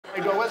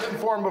I was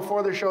informed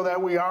before the show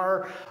that we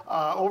are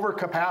over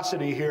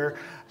capacity here,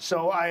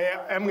 so I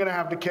am going to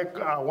have to kick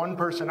one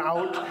person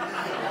out,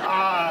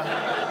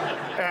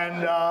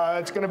 and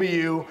it's going to be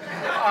you.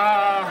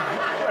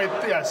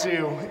 Yes,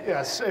 you.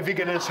 Yes, if you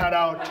could just head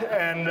out,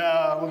 and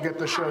we'll get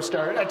the show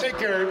started.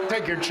 Take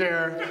your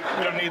chair.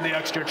 We don't need the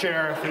extra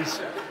chair if he's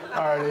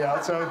already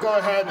out. So go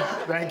ahead.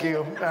 Thank you.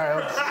 All right,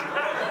 let's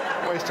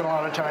wasting a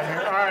lot of time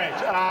here. All right.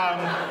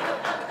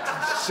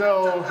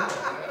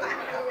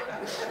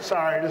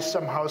 Sorry, just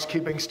some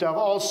housekeeping stuff.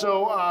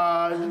 Also,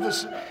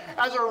 just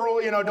as a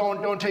rule,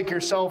 don't take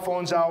your cell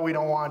phones out. We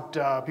don't want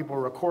people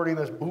recording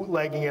this,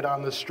 bootlegging it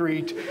on the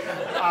street.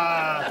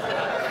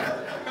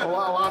 A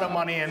lot of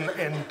money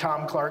in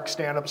Tom Clark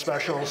stand-up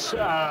specials.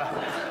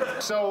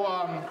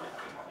 So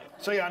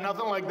yeah,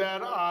 nothing like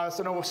that.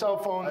 So no cell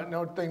phone,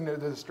 no thing to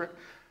distract.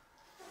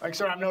 Like,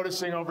 sir, I'm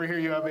noticing over here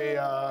you have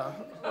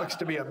looks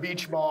to be a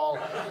beach ball.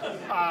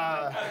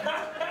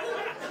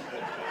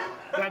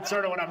 That's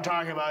sort of what I'm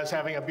talking about, is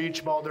having a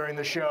beach ball during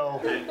the show.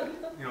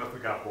 If we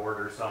got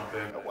bored or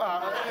something.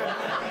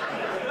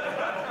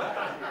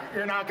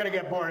 You're not going to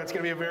get bored. It's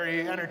going to be a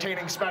very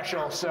entertaining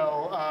special.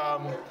 So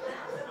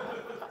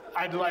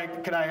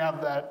could I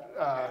have that?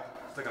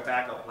 It's like a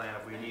backup plan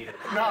if we need it.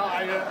 No,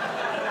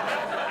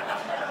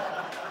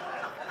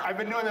 I've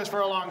been doing this for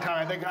a long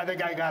time. I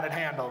think I got it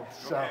handled.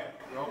 So. Okay.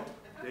 Well,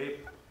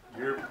 Dave,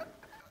 you're all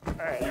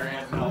right. Your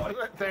hands now.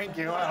 Thank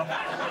you. All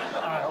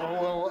right,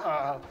 we'll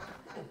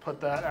put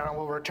that, and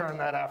we'll return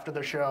that after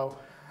the show.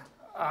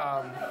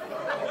 I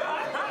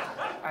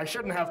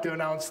shouldn't have to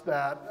announce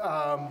that,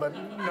 but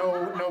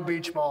no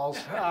beach balls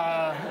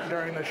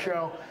during the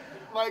show.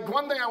 Like,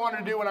 one thing I wanted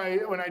to do when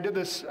I did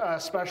this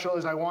special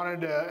is I wanted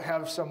to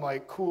have some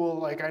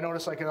cool, I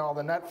noticed in all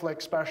the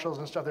Netflix specials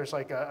and stuff, there's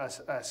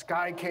a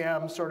sky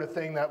cam sort of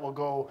thing that will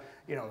go,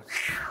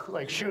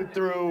 shoot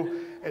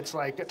through. It's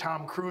like a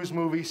Tom Cruise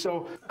movie.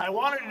 So I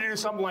wanted to do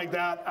something like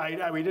that.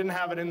 We didn't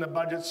have it in the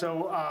budget,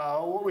 so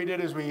what we did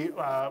is we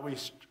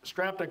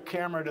strapped a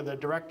camera to the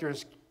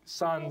director's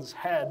son's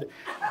head.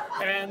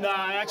 And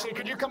actually,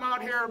 could you come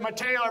out here,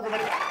 Mateo,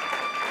 everybody?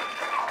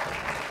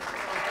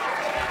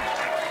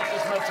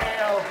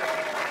 Mateo.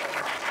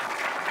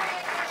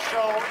 So,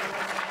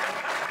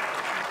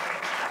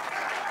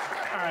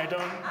 all right,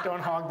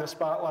 don't hog the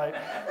spotlight.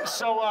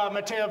 So,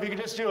 Mateo, if you could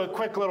just do a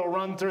quick little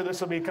run through, this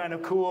will be kind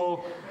of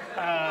cool.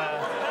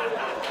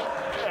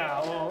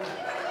 Yeah, well,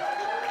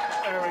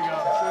 there we go.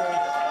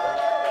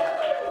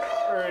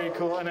 So, very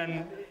cool. And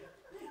then,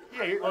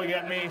 yeah, you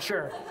got me,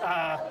 sure.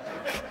 All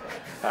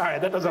right,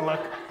 that doesn't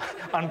look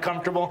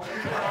uncomfortable.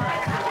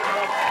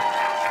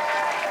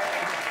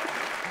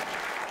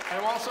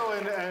 I'm also,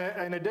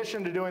 in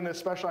addition to doing this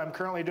special, I'm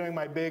currently doing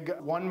my big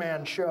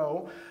one-man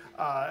show.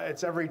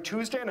 It's every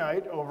Tuesday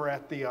night over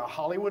at the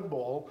Hollywood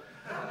Bowl.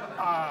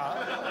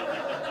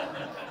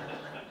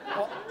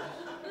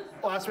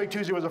 Last week,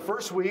 Tuesday, was the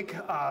first week.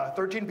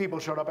 13 people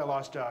showed up. I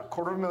lost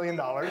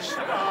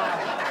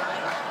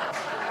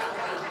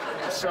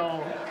 $250,000.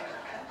 So,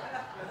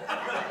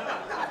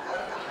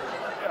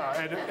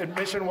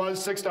 admission was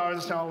 $6.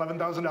 It's now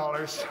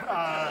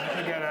 $11,000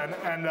 to get in.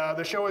 And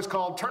the show is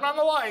called Turn on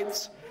the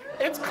Lights.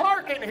 It's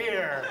Clark in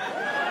here.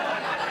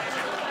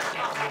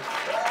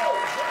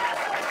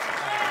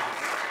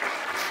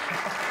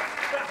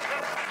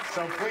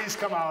 So please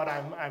come out.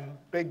 I'm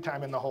big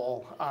time in the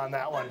hole on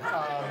that one.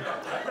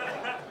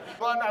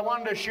 But I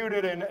wanted to shoot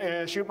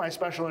it shoot my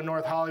special in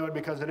North Hollywood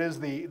because it is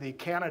the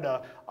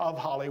Canada of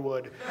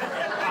Hollywood.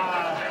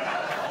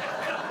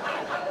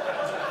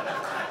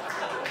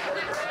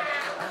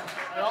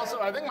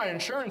 I think my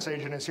insurance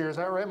agent is here. Is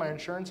that right? My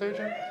insurance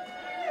agent?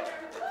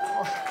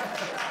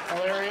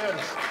 Oh, there he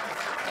is.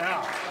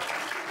 Yeah.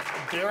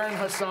 Darren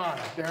Hassan.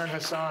 Darren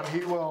Hassan.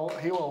 He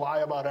will lie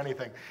about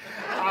anything.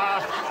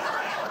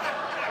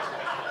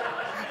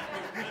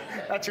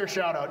 That's your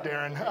shout out,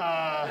 Darren.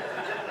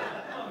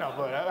 No,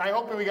 but I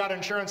hope we got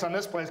insurance on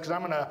this place because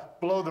I'm going to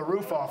blow the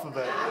roof off of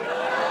it.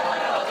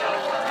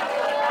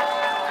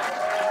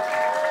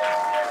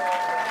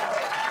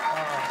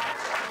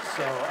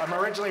 So I'm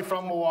originally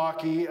from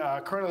Milwaukee,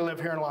 currently live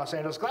here in Los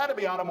Angeles. Glad to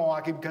be out of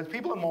Milwaukee because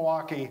people in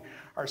Milwaukee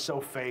are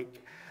so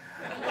fake.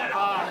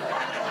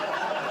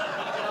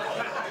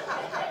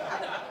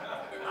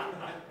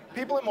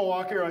 People in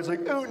Milwaukee are always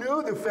like, oh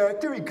no, the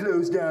factory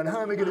closed down.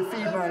 How am I going to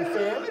feed my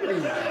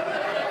family?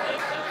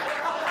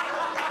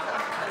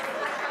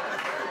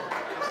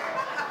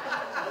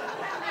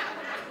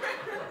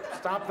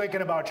 Stop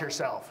thinking about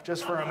yourself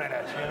just for a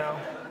minute,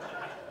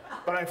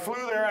 But I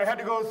flew there. I had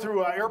to go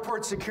through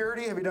airport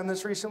security. Have you done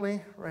this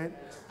recently? Right?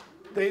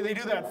 They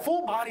do that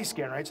full body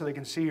scan, right? So they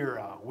can see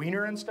your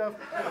wiener and stuff.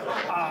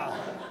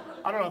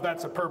 I don't know if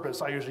that's the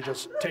purpose. I usually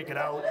just take it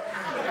out.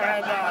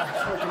 And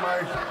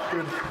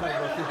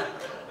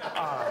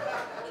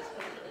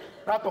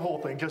not the whole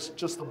thing,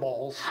 just the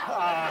balls.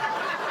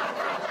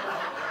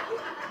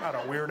 Not a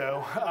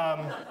weirdo.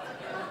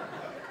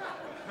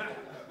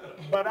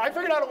 But I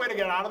figured out a way to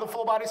get out of the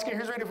full body scan.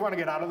 Here's what you do if you want to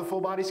get out of the full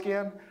body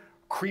scan.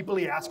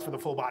 Creepily ask for the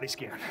full body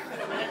scan.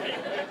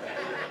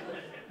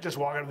 Just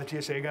walk up to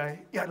the TSA guy.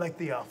 Yeah, I'd like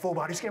the full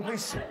body scan,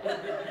 please.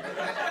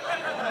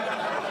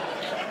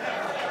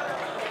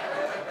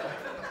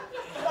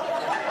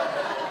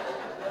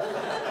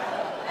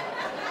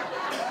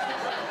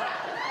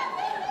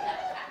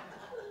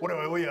 What do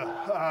you?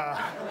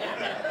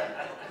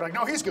 Like,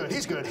 no, he's good.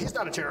 He's good. He's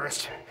not a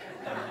terrorist.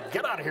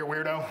 Get out of here,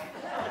 weirdo.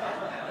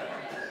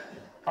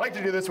 I like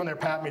to do this when they're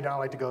patting me down. I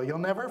like to go, you'll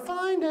never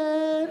find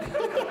it.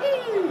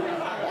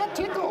 That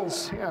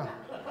tickles. Yeah.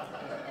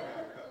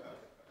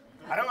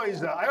 I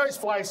always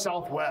fly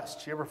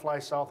Southwest. You ever fly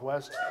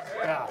Southwest?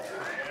 Yeah.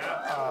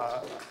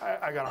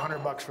 I got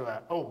 $100 for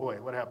that. Oh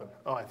boy, what happened?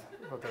 Oh, I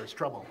thought there was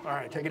trouble. All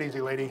right, take it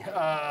easy, lady.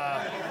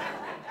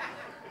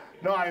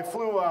 No, I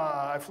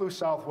flew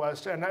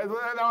Southwest, and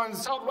in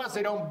Southwest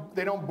they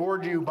don't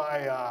board you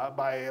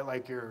by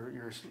like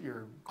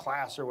your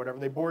class or whatever.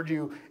 They board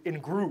you in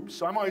groups.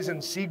 So I'm always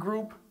in C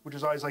group, which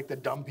is always like the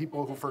dumb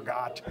people who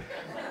forgot.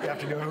 You have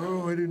to go,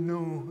 oh, I didn't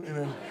know, and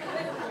then.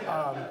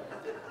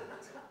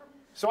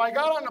 So I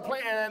got on the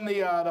plane, and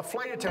the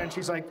flight attendant,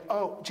 she's like,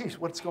 oh, geez,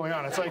 what's going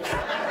on? It's like, what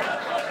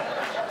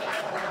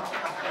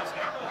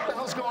the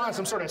hell's going on?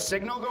 Some sort of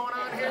signal going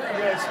on here?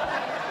 You guys,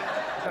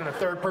 and the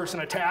third person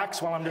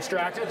attacks while I'm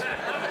distracted.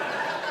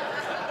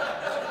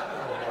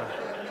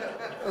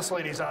 This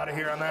lady's out of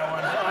here on that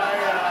one.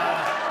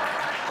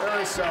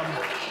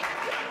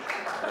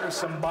 There's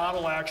some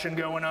bottle action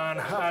going on.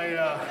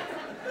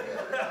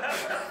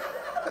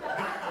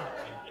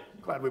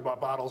 Glad we bought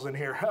bottles in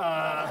here.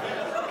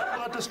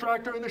 Not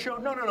distract during the show?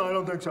 No, I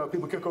don't think so.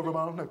 People kick over a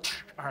bottle? No.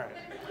 All right.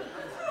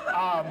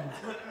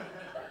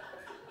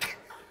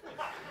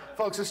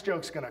 Folks, this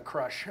joke's gonna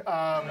crush.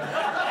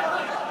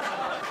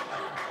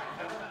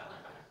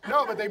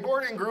 No, but they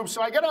board in groups.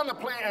 So I get on the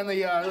plane, and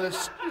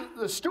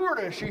the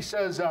stewardess, she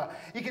says,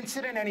 you can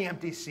sit in any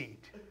empty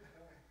seat.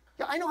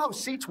 Yeah, I know how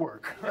seats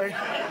work, right?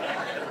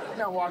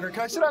 Now, Walker,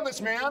 can I sit on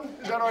this man?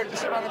 Is that all right to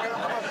sit on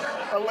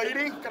a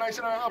lady? Can I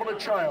sit on how about a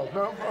child?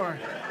 No? All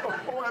right.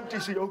 Oh, empty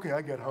seat. Okay,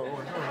 I get how.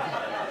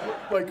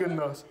 Like in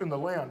the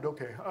land,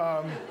 okay.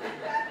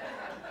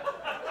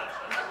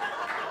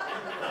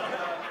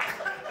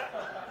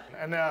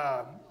 And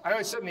I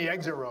always sit in the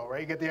exit row,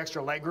 right? You get the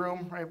extra leg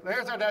room, right? They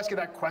start to ask you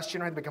that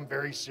question, right? They become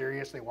very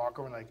serious. They walk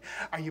over and like,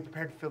 are you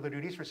prepared to fulfill the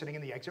duties for sitting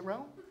in the exit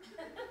row?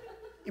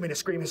 You mean to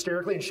scream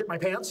hysterically and shit my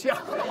pants? Yeah.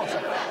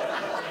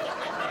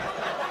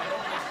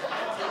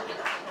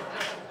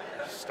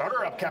 Start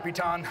her up,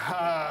 Capitan.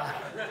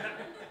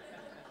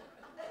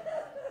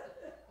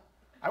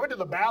 I went to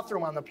the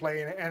bathroom on the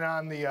plane, and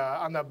on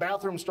the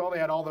bathroom stall, they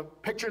had all the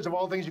pictures of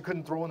all the things you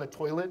couldn't throw in the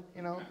toilet,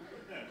 you know?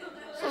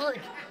 So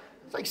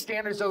it's like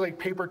standard stuff like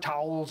paper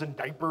towels and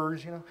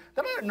diapers, you know?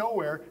 Then out of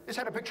nowhere, this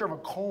had a picture of a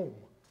comb.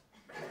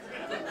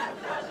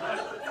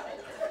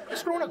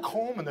 Just throwing a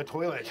comb in the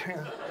toilet.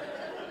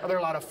 Are there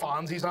a lot of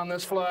Fonzies on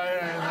this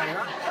flight?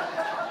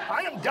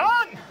 I am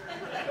done!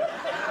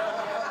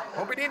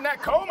 Won't be needing that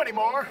comb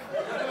anymore.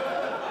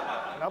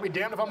 And I'll be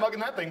damned if I'm lugging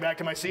that thing back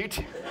to my seat.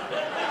 It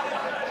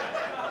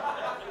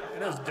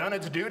has done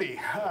its duty.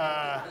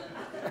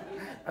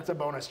 That's a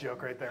bonus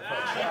joke right there,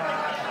 folks.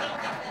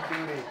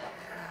 Duty.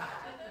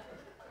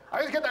 I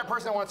always get that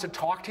person that wants to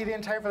talk to you the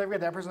entire flight. I get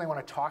that person they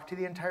want to talk to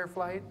you the entire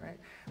flight, right?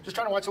 Just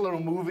trying to watch a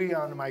little movie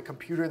on my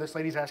computer. This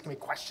lady's asking me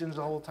questions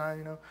the whole time,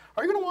 you know.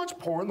 Are you going to watch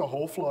porn the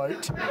whole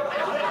flight?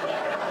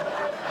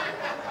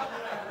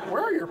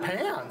 Where are your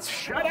pants?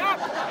 Shut up!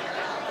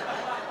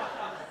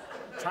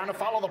 Trying to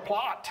follow the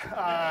plot.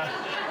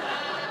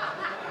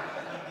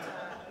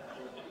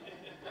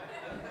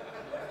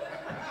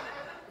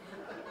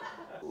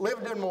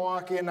 Lived in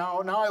Milwaukee, and now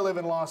I live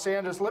in Los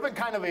Angeles. Live in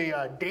kind of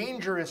a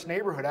dangerous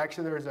neighborhood.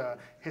 Actually, there's a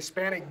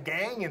Hispanic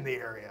gang in the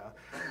area,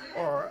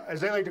 or as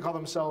they like to call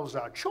themselves,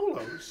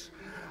 cholos,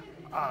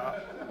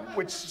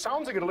 which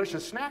sounds like a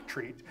delicious snack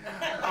treat.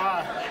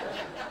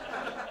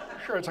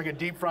 Sure, it's like a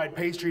deep fried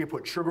pastry. You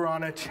put sugar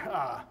on it.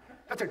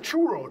 That's a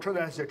churro.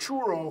 That's a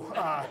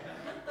churro.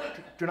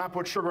 Do not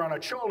put sugar on a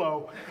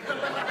cholo.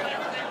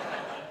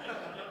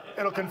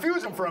 It'll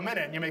confuse them for a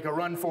minute, and you make a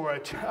run for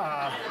it.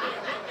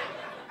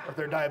 Or if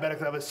they're diabetic,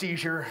 they have a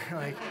seizure,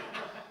 like,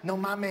 no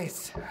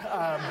mames.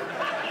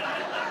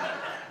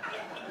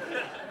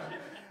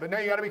 But now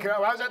you gotta be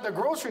careful. I was at the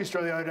grocery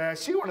store the other day, I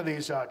see one of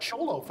these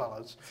cholo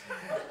fellas.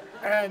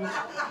 And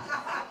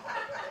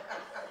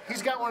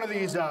he's got one of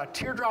these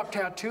teardrop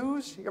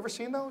tattoos. You ever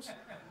seen those?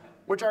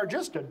 Which are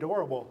just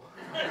adorable.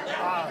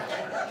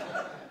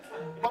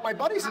 But my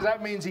buddy says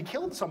that means he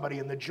killed somebody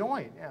in the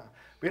joint, yeah.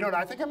 But you know what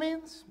I think it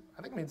means?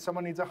 I think it means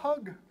someone needs a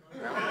hug.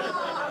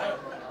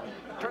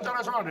 Turns out I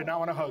was wrong, did not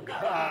want a hug.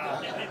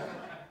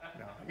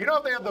 No. You know,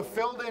 if they have the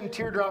filled-in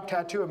teardrop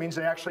tattoo, it means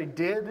they actually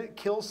did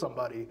kill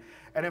somebody.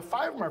 And if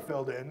 5 of them are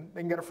filled in,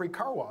 they can get a free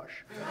car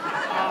wash.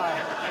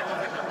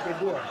 Good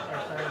deal.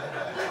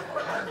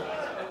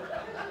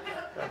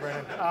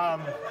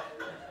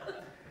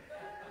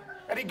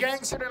 Any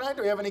gangs here tonight?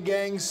 Do we have any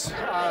gangs?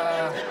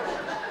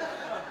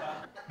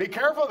 Be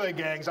careful of the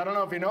gangs. I don't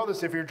know if you know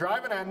this. If you're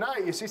driving at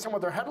night, you see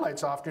someone with their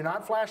headlights off. Do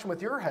not flash them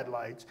with your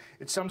headlights.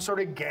 It's some sort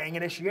of gang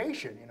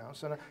initiation, you know.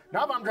 So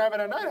now if I'm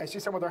driving at night, I see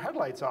someone with their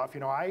headlights off,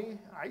 you know, I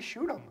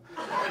shoot them.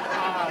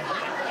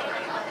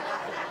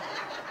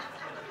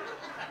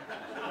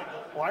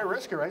 Why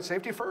risk it, right?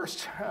 Safety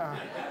first.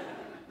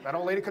 That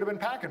old lady could have been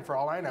packing for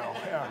all I know.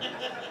 Yeah.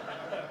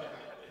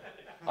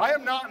 I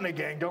am not in a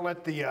gang. Don't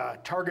let the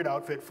Target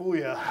outfit fool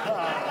you.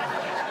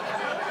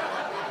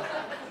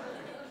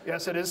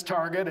 Yes, it is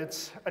Target.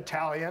 It's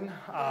Italian.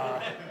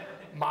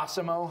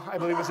 Massimo, I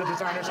believe, was the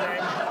designer's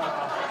name.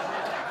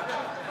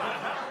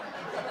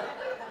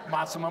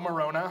 Massimo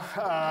Marona.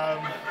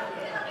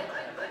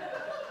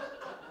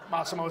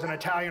 Massimo is an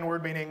Italian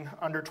word meaning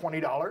under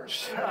 $20.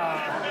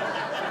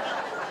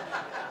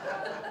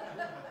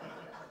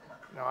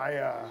 No,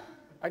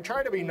 I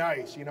try to be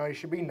nice. You know, you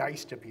should be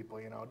nice to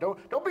people. You know,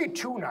 don't be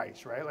too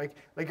nice, right? Like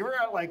if you're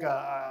at like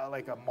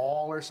a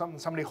mall or something,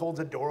 somebody holds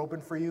a door open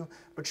for you,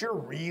 but you're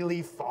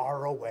really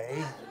far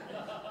away,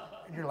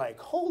 and you're like,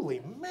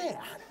 holy man,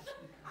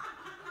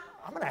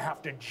 I'm gonna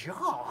have to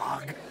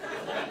jog.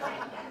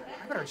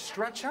 I better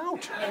stretch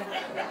out.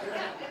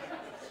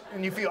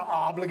 And you feel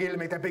obligated to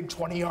make that big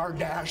 20-yard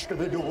dash to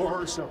the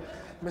door so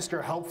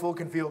Mr. Helpful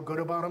can feel good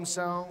about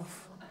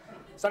himself.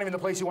 It's not even the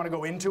place you want to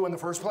go into in the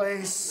first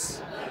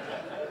place.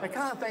 Like,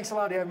 thanks a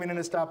lot. You haven't been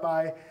to stop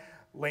by.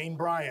 Lane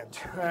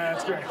Bryant.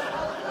 That's great.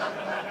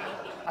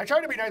 I try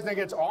to be nice and it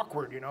gets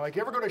awkward, you know. Like,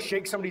 you ever go to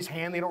shake somebody's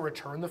hand, they don't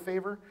return the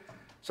favor?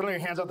 Suddenly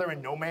your hand's out there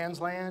in no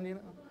man's land, you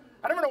know?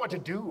 I never know what to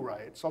do,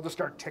 right? So I'll just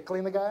start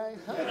tickling the guy.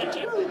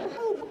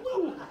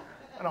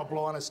 And I'll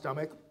blow on his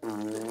stomach.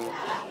 Then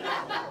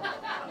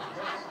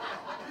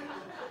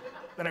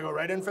I go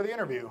right in for the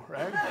interview,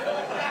 right?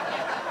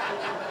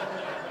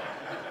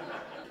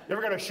 You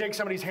ever got to shake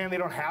somebody's hand, they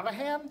don't have a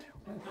hand?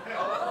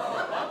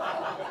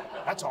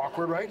 That's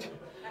awkward, right?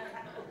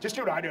 Just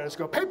do what I do. Just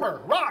go,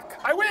 paper, rock,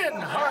 I win. All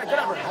right, get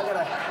over it. I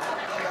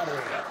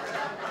gotta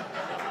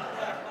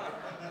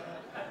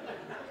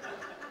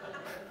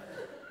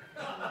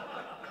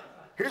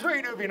Here's what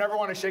you do if you never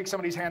want to shake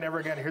somebody's hand ever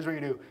again. Here's what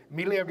you do.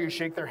 Immediately after you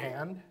shake their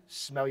hand,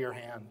 smell your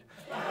hand.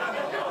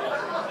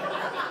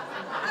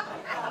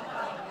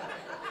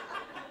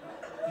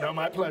 No,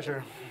 my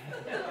pleasure.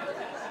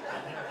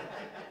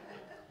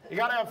 You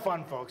gotta have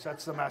fun, folks.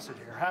 That's the message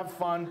here. Have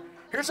fun.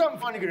 Here's something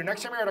fun you can do.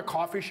 Next time you're at a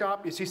coffee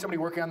shop, you see somebody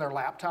working on their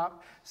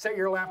laptop, set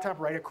your laptop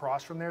right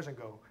across from theirs and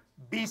go,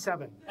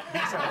 B7,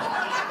 B7.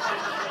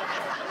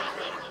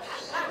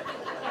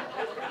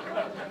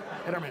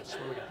 Hit or miss.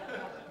 What do we got?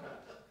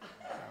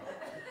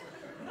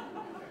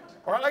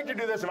 Or I like to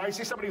do this, if I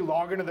see somebody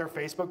log into their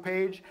Facebook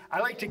page,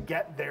 I like to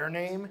get their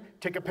name,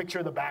 take a picture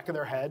of the back of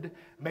their head,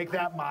 make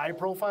that my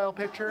profile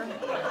picture,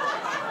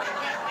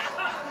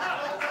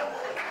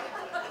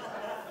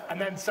 and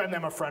then send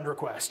them a friend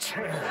request.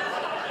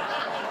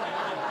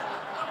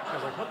 I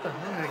was like, what the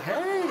heck? Like,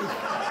 hey,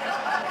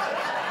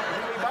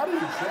 we're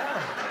buddies,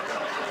 yeah.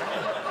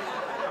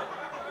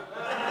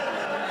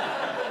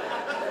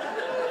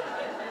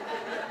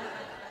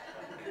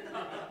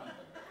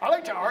 I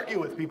like to argue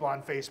with people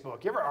on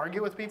Facebook. You ever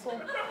argue with people?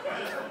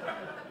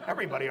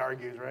 Everybody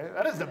argues, right?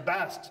 That is the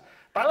best.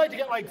 But I like to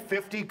get like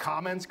 50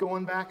 comments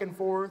going back and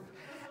forth,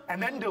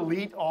 and then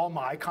delete all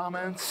my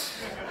comments.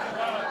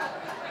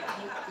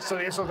 So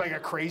they just look like a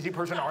crazy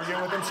person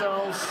arguing with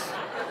themselves.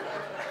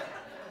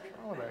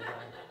 Oh, that guy.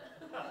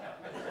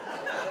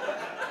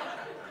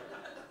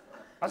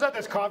 I was at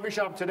this coffee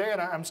shop today,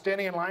 and I'm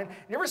standing in line.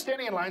 You ever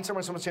standing in line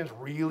somewhere, someone stands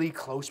really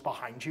close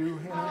behind you,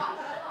 you know?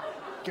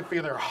 You can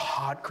feel their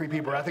hot, creepy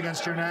breath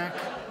against your neck.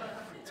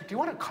 It's like, do you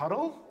want to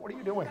cuddle? What are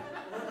you doing?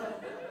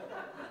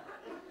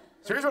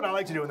 So here's what I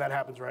like to do when that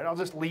happens, right? I'll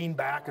just lean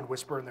back and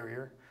whisper in their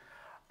ear,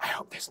 I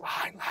hope this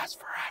line lasts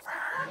forever.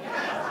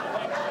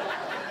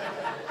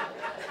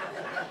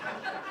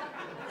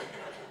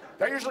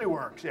 That usually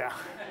works, yeah.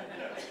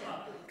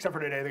 Except for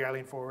today, the guy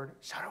leaned forward.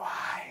 So do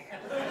I.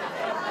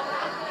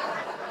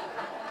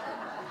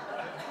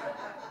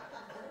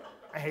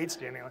 I hate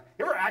standing in line.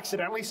 You ever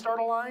accidentally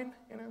start a line,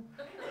 you know?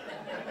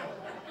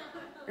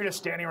 You're just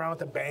standing around at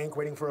the bank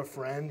waiting for a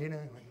friend, you know?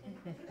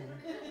 All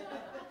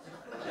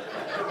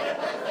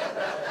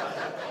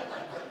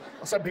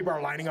of a sudden, people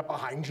are lining up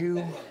behind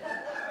you.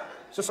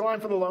 Is this a line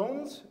for the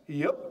loans?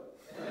 Yep.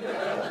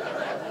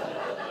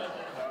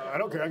 I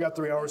don't care, I got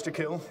 3 hours to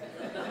kill.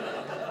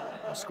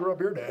 I'll screw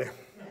up your day.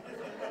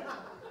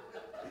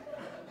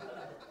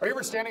 Are you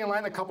ever standing in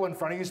line, the couple in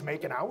front of you is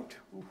making out?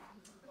 Ooh.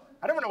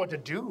 I never know what to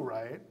do,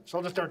 right? So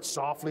I'll just start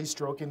softly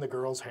stroking the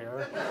girl's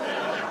hair.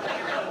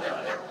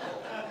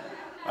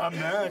 I'm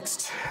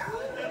next.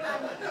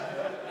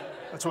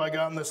 That's why I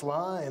got in this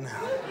line.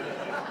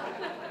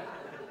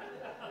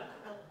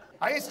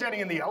 I hate standing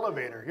in the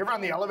elevator. You ever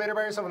on the elevator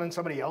by yourself and then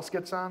somebody else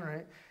gets on,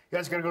 right? You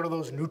guys gotta go to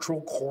those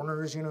neutral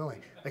corners, you know,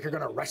 like you're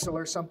gonna wrestle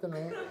or something,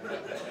 right?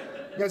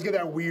 You guys get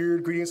that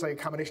weird greeting, it's like a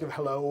combination of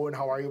hello and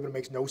how are you, but it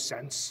makes no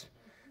sense.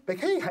 Like,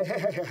 hey.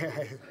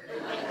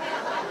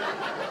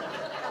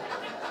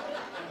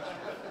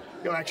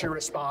 You'll actually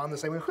respond the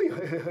same way.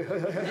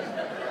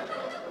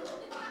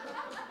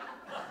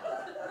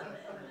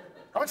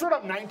 just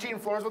went up 19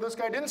 floors with this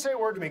guy. Didn't say a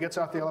word to me. Gets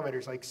off the elevator.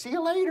 He's like, see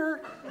you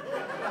later.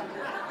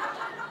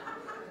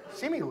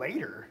 See me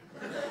later?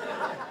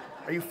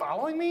 Are you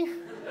following me?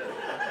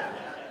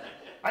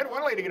 I had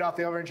one lady get off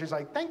the elevator and she's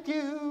like, thank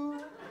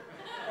you.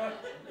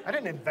 I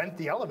didn't invent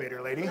the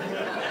elevator, lady.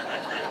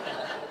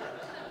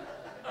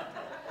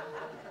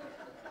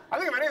 I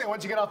think if anything,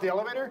 once you get off the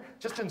elevator,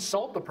 just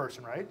insult the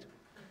person, right?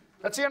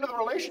 That's the end of the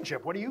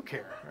relationship. What do you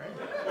care, right?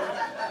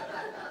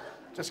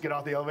 Just get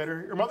off the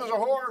elevator. Your mother's a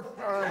whore.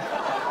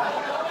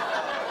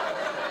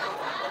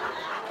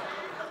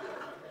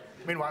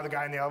 Meanwhile, the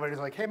guy in the elevator is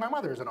like, hey, my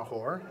mother isn't a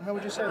whore. How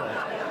would you say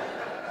that?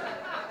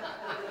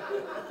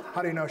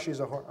 How do you know she's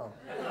a whore? Oh.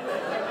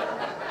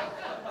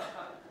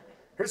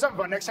 Here's something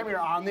fun. Next time you're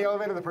on the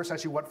elevator, the person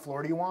asks you, what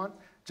floor do you want?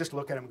 Just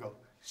look at him and go,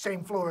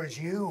 same floor as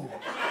you.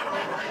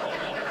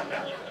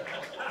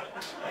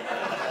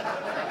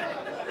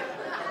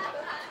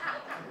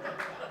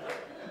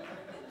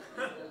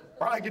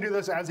 Or I like to do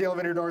this as the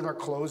elevator doors are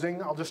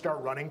closing. I'll just start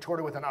running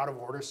toward it with an out of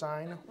order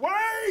sign.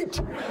 Wait!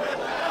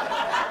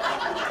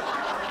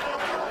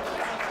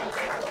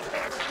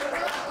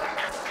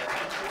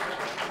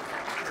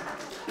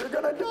 You're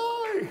gonna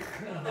die.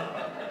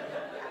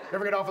 You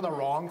ever get off on the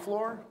wrong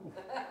floor?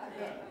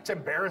 It's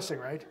embarrassing,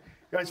 right?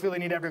 You guys feel they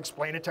need to have to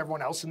explain it to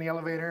everyone else in the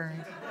elevator?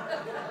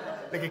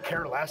 They could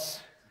care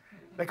less.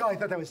 Like, oh, I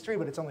thought that was 3,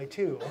 but it's only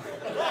 2.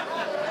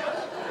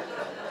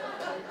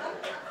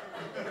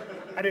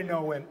 I didn't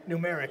know when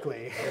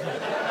numerically.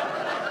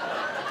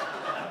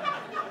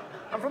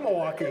 I'm from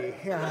Milwaukee,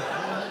 yeah.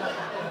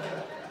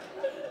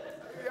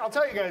 I'll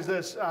tell you guys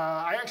this.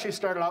 I actually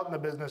started out in the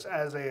business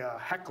as a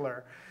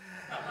heckler.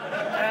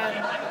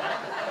 And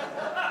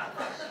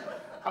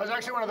I was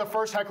actually one of the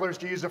first hecklers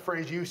to use the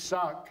phrase, you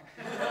suck.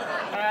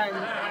 And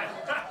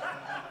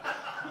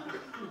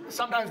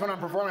sometimes when I'm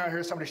performing, I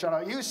hear somebody shout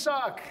out, you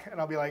suck.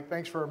 And I'll be like,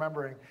 thanks for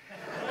remembering.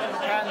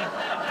 And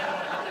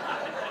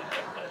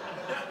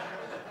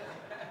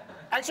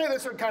actually,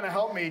 this would kind of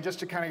help me just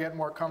to kind of get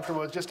more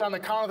comfortable. It's just on the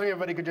count of 3,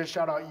 everybody could just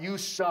shout out, you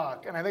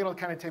suck. And I think it'll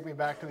kind of take me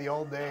back to the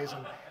old days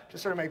and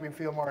just sort of make me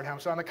feel more at home.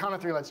 So on the count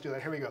of 3, let's do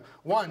that. Here we go.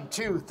 1,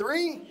 2,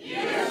 3. You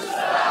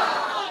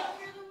suck!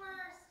 You're the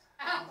worst.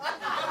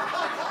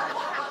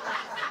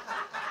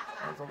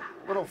 That's a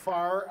little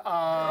far.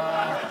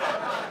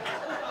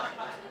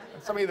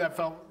 Some of you that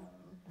felt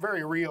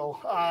very real.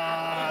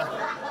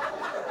 I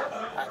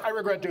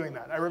regret doing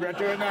that. I regret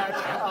doing that.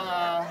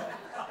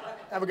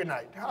 Have a good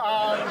night.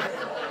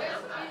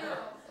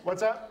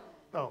 What's that?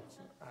 Oh,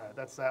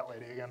 that's that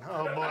lady again.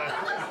 Oh, boy.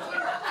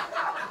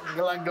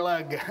 Glug,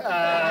 glug.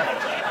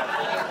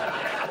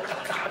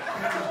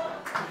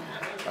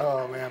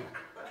 Oh, man.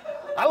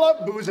 I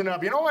love boozing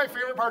up. You know what my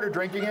favorite part of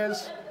drinking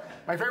is?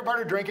 My favorite part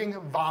of drinking?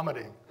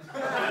 Vomiting.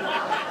 No,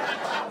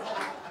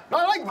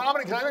 I like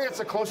vomiting because I think it's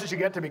the closest you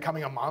get to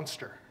becoming a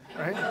monster,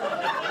 right?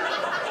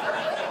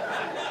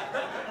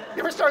 You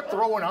ever start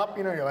throwing up?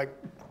 You know, you're like...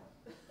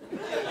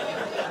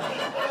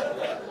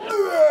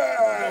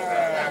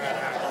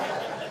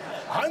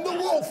 I'm the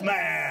wolf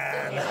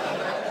man.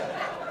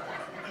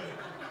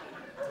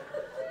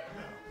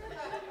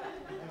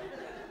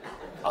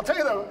 I'll tell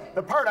you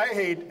the part I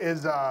hate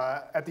is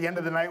at the end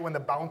of the night when the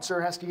bouncer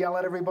has to yell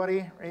at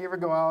everybody. You ever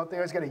go out, they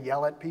always got to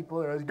yell at people.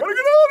 They're always, gotta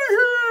get out of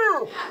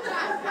here!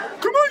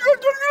 Come on, you guys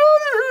gotta get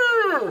out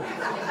of here!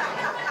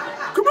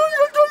 Come on, you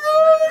guys gotta get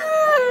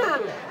out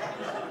of here!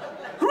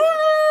 Come on!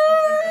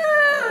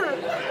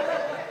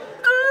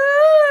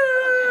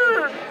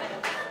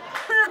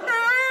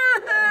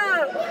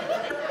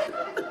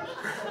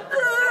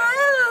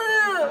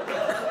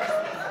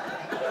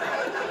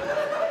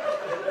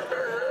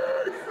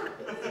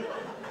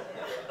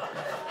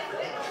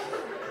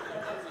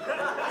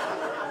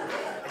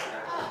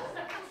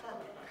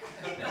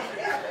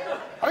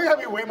 I think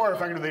that'd be way more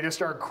effective if they just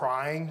start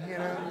crying, you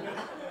know?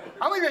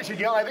 I don't think they should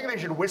yell. I think they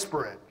should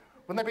whisper it.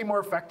 Wouldn't that be more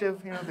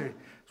effective? You know, they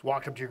just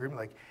walk up to your group and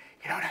like,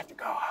 you don't have to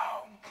go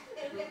home,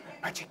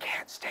 but you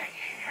can't stay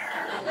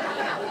here.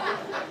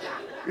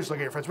 You just look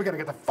at your friends. We got to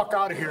get the fuck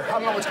out of here. I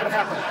don't know what's going to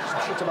happen.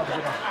 Some shit's about to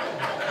go down.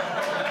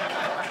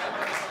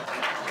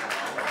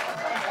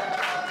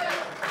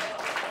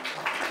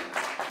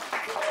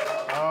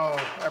 Oh,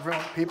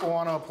 people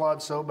want to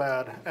applaud so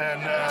bad.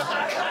 And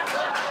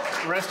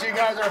the rest of you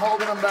guys are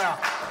holding them back.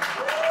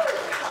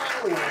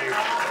 Holy wait.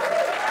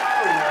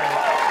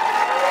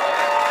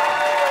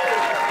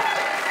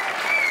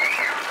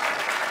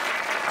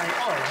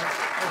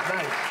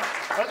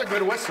 That's a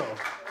good whistle.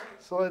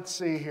 So let's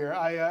see here.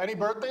 Any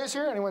birthdays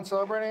here? Anyone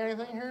celebrating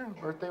anything here?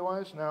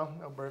 Birthday-wise? No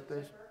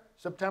birthdays.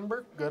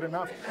 September? Good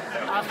enough.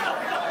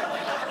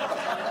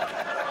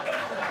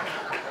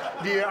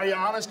 Are you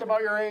honest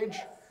about your age?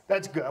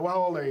 That's good. Well,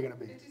 how old are you going to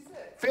be?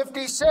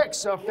 56.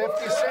 So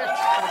 56.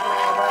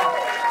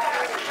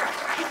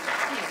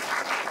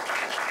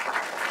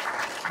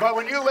 But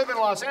when you live in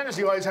Los Angeles,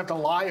 you always have to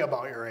lie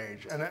about your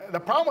age. And the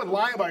problem with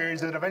lying about your age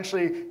is that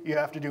eventually you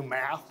have to do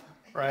math,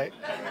 right?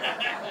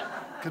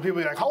 Because people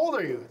are like, how old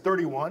are you?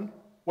 31.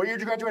 What year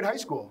did you graduate high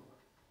school?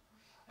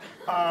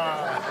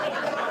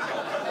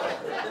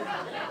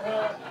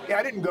 Yeah,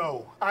 I didn't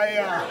go.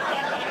 I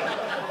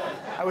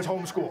was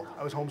homeschooled.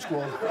 I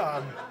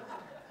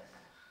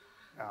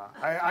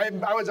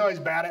was always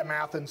bad at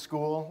math in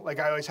school. Like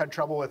I always had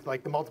trouble with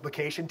like the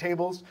multiplication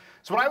tables.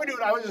 So what I would do,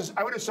 I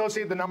would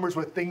associate the numbers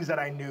with things that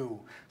I knew.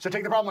 So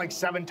take the problem like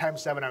 7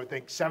 times 7, I would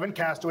think 7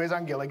 castaways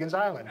on Gilligan's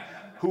Island.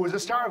 Who was the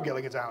star of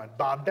Gilligan's Island?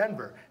 Bob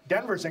Denver.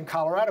 Denver's in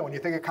Colorado. When you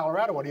think of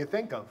Colorado, what do you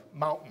think of?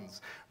 Mountains.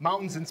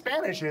 Mountains in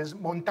Spanish is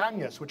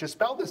montañas, which is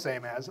spelled the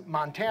same as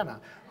Montana.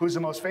 Who's the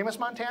most famous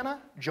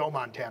Montana? Joe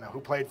Montana, who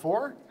played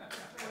for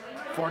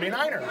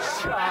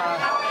 49ers.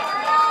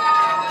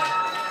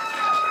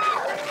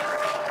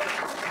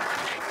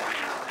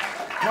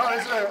 No,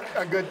 this is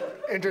a good,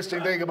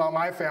 interesting thing about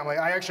my family.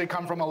 I actually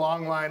come from a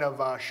long line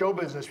of show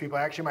business people.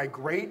 Actually, my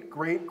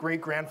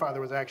great-great-great-grandfather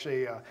was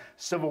actually a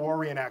Civil War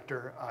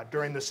reenactor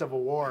during the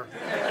Civil War.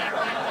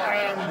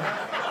 And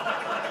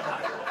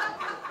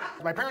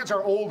my parents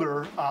are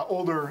older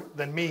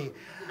than me.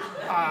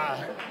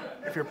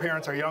 If your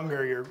parents are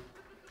younger, you're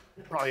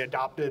probably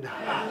adopted.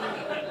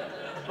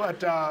 But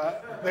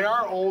they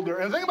are older.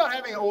 And the thing about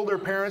having older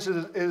parents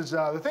is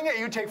the thing that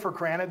you take for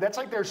granted, that's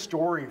like their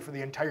story for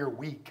the entire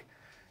week.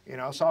 You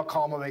know, so I'll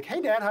call them like,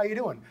 hey, Dad, how you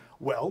doing?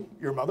 Well,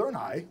 your mother and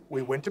I,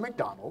 we went to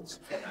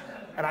McDonald's,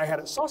 and I had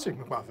a sausage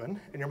McMuffin,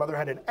 and your mother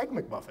had an egg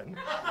McMuffin,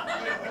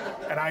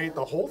 and I ate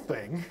the whole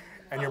thing,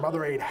 and your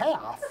mother ate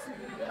half,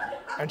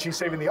 and she's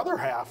saving the other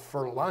half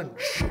for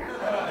lunch.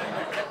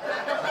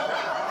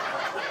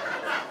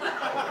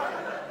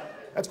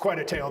 That's quite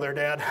a tale there,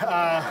 Dad.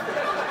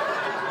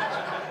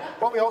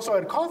 Well, we also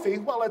had coffee.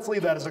 Well, let's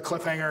leave that as a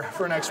cliffhanger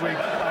for next week.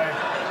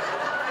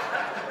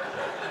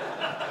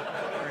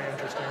 Very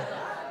interesting.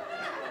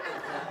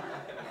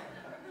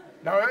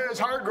 Now, it was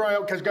hard growing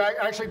up, because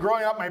actually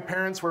growing up, my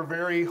parents were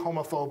very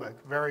homophobic,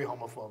 very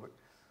homophobic.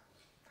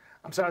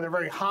 I'm sorry, they're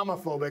very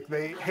homophobic.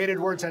 They hated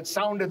words that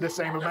sounded the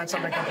same but meant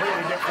something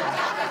completely different.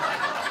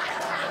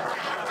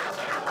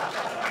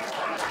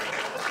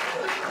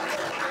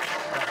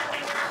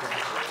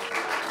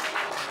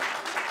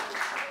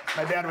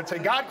 My dad would say,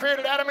 God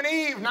created Adam and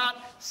Eve,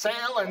 not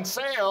sail and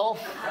sail.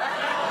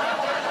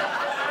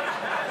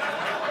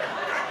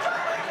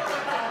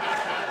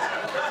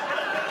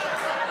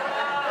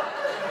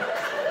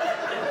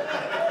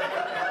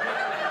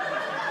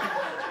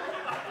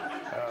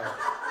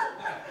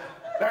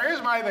 Now,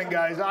 here's my thing,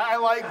 guys. I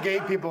like gay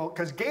people,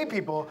 because gay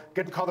people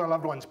get to call their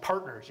loved ones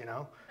partners, you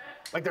know?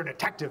 Like they're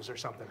detectives or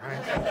something,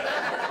 right?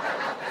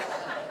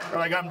 They're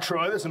like, I'm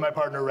Troy, this is my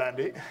partner,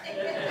 Randy.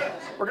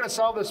 We're gonna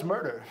solve this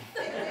murder.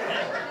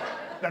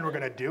 Then we're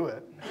gonna do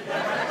it.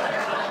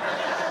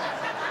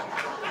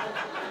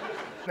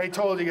 They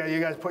told you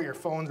guys put your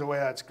phones away,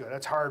 that's good.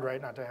 That's hard,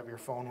 right, not to have your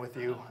phone with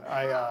you.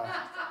 I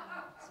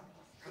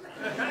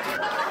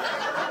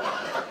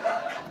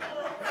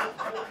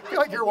feel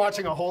like you're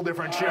watching a whole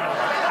different show.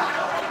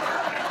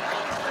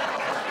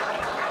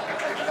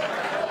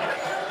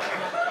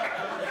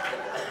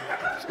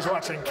 She's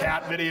watching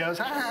cat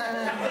videos.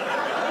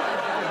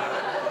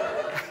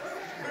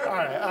 All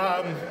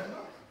right,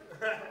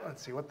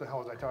 let's see, what the hell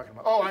was I talking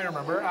about? Oh, I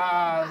remember.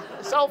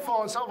 Cell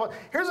phone.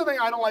 Here's the thing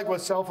I don't like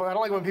with cell phone. I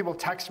don't like when people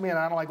text me, and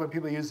I don't like when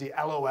people use the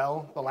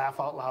LOL, the laugh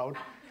out loud.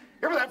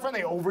 You ever that friend,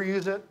 they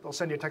overuse it? They'll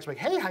send you a text like,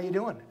 hey, how you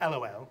doing?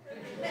 LOL.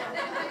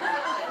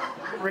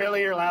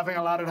 Really, you're laughing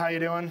out loud at how you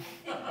doing?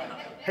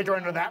 Hate to run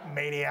into that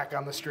maniac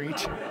on the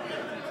street.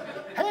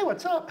 Hey,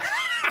 what's up?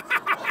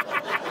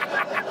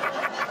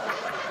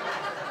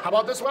 How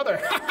about this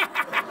weather?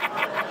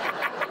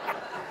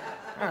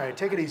 All right,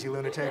 take it easy,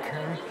 lunatic.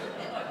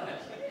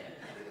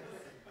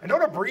 And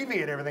don't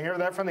abbreviate everything. Ever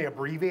that friend, they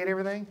abbreviate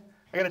everything?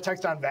 I got a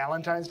text on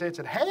Valentine's Day. It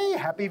said, hey,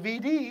 happy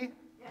VD.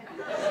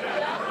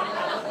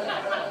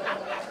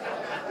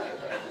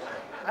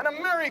 And a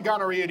merry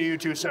gonorrhea to you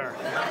too, sir.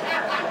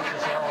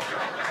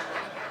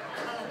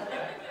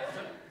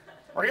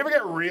 Or you ever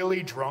get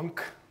really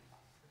drunk?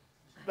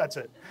 That's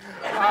it.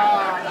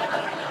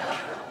 Now,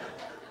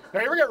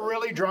 you ever get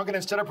really drunk and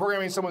instead of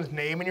programming someone's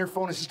name in your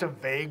phone, it's just a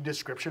vague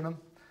description of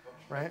them,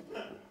 right?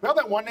 We have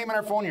that one name in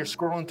our phone, you're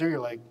scrolling through, you're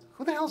like,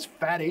 who the hell's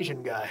fat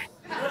Asian guy?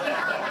 And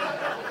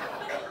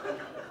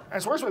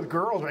it's worse with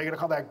girls, right? You gotta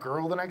call that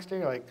girl the next day,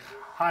 you're like,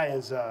 hi,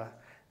 is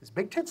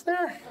Big Tits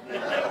there?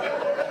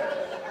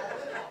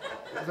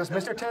 Is this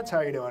Mr. Tits? How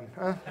you doing?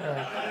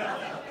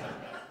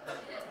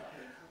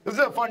 This is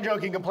a fun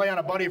joke you can play on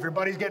a buddy. If your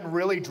buddy's getting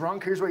really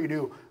drunk, here's what you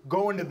do.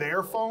 Go into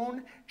their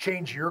phone,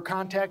 change your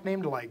contact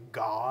name to like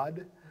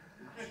God,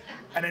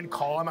 and then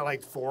call him at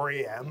like 4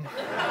 a.m.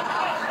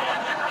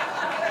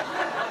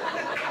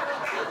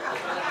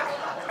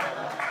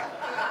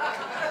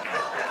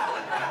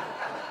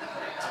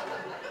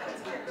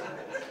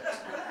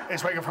 They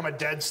just wake up from a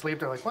dead sleep.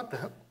 They're like, what the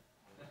hell?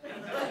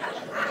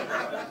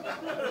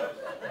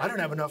 I don't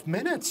have enough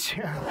minutes.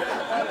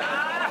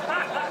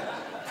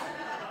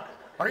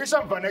 Or here's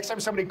something fun. Next time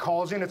somebody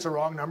calls you and it's the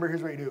wrong number,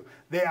 here's what you do.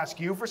 They ask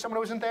you for someone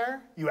who isn't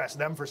there. You ask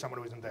them for someone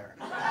who isn't there.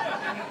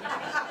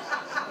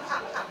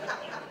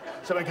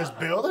 So like, is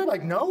Bill there?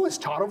 Like, no, is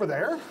Todd over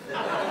there?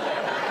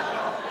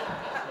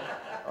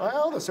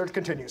 Well, the search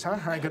continues, huh? All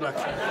right, good luck.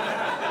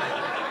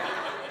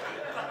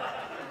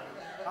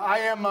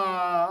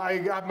 I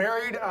got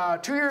married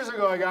 2 years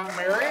ago. I got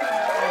married.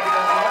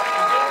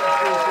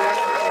 Thank you very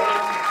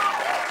much.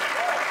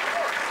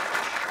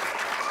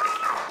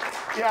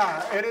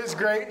 Yeah, it is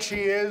great.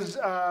 She is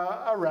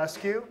a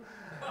rescue.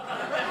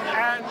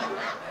 And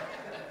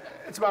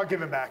it's about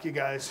giving back, you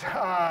guys.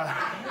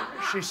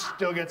 She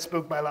still gets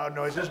spooked by loud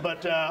noises,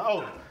 but,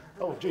 oh,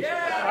 geez.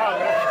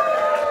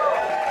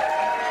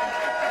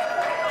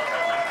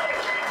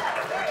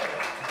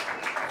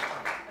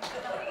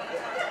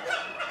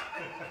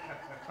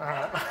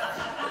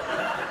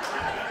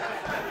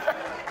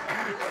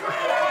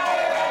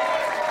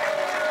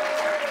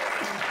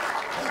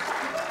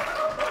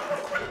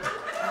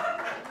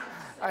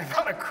 I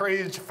thought a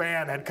crazed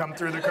fan had come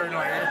through the curtain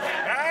like,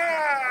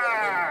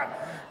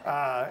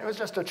 it was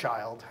just a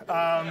child.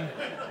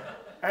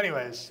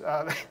 Anyways,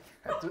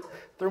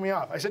 threw me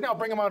off. I said, no,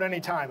 bring him out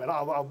any time, and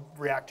I'll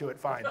react to it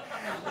fine. No.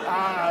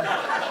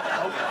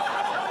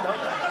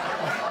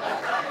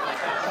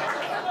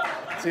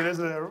 See, there's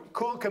the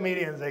cool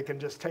comedians. They can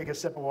just take a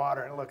sip of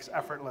water, and it looks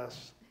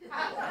effortless.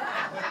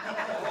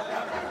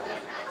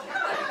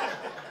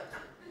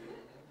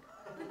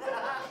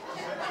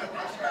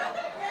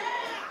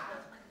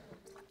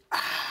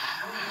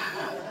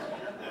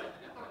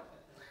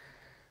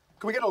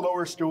 Can we get a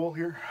lower stool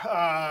here?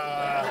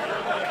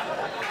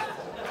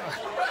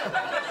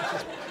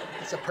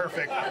 It's a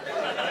perfect.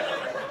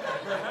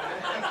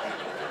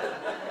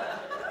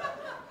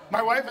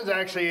 My wife is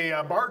actually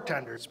a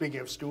bartender, speaking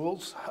of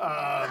stools.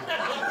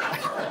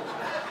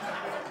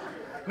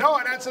 No,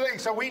 and that's the thing.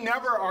 So we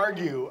never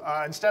argue.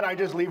 Instead, I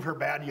just leave her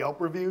bad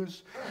Yelp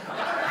reviews.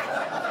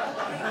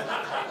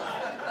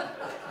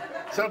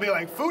 So it'll be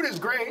like, food is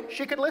great.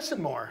 She could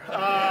listen more.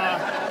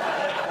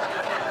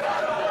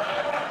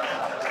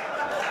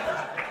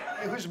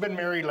 Who's been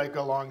married like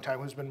a long time?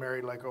 Who's been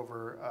married like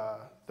over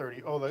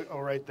 30? Oh,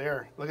 right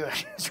there. Look at that.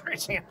 She's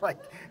raising it like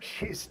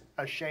she's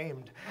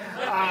ashamed.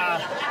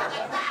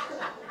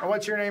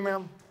 What's your name,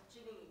 ma'am?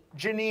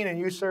 Janine. Janine, and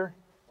you, sir?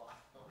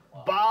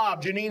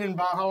 Bob. Janine and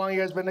Bob. How long have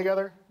you guys been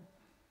together?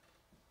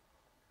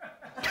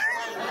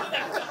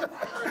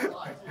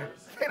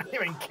 They don't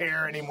even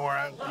care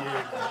anymore.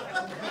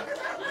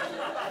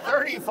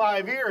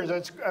 35 years.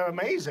 That's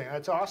amazing.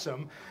 That's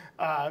awesome.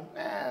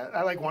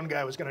 I like one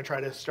guy was going to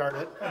try to start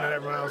it, and then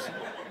everyone else,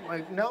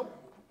 like, nope,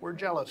 we're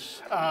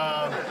jealous.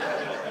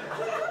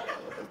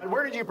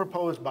 Where did you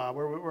propose, Bob?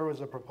 Where was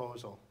the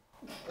proposal?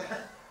 I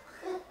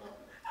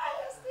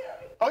asked him.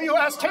 Oh, you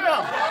asked him? Yeah.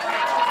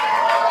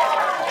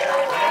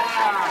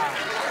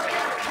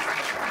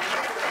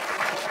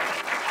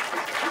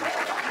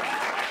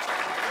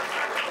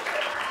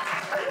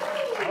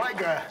 I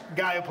like a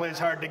guy who plays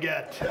hard to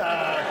get.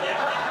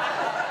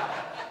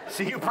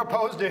 So you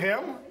proposed to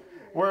him?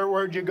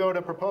 Where'd you go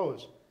to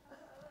propose?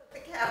 The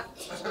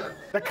couch.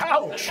 The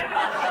couch.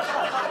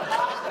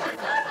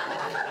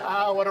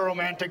 Ah, what a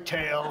romantic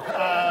tale.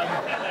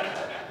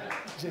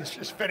 He's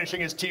just finishing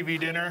his TV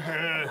dinner.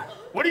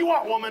 What do you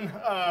want, woman?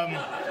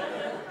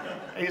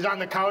 He's on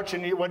the couch,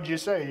 and what did you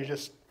say? You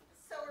just.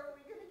 So are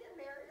we going to get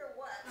married or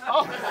what?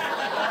 Oh.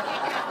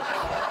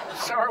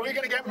 So are we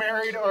going to get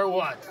married or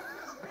what?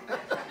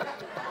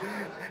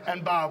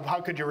 And Bob,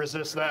 how could you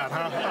resist that,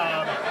 huh?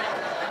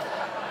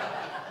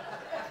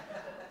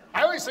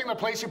 I always think the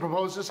place you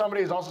propose to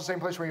somebody is also the same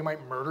place where you might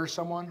murder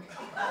someone.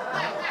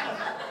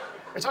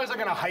 It's always like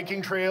on a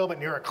hiking trail, but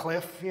near a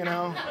cliff, you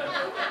know?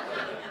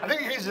 I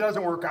think in case it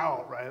doesn't work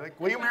out, right? Like,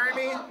 will you marry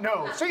me?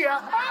 No. See ya.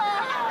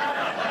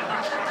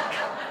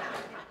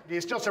 Do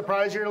you still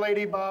surprise your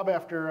lady, Bob,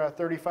 after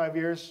 35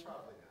 years?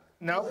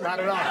 No, not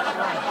at all.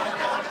 No.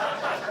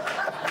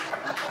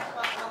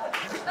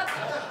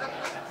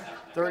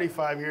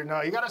 35 years.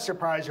 No, you got to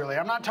surprise your lady.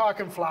 I'm not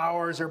talking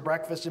flowers or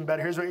breakfast in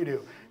bed. Here's what you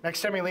do.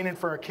 Next time you lean in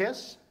for a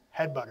kiss,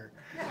 headbutt her.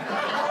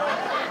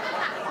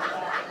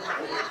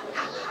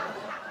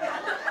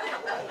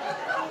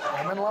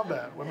 Women love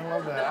that. Women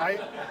love that.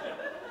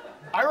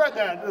 I read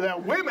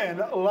that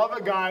women love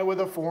a guy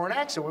with a foreign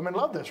accent. Women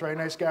love this, right?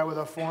 Nice guy with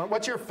a foreign.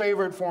 What's your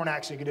favorite foreign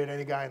accent you could do to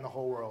any guy in the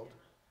whole world?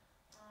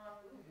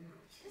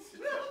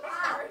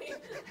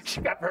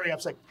 She got very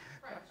upset.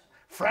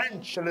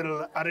 French, a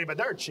little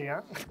arrivederci,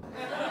 huh?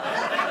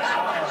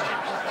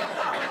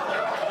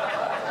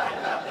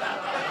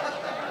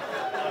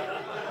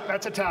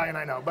 That's Italian,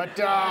 I know, but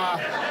I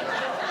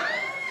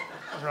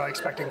was really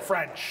expecting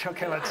French.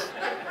 Okay, let's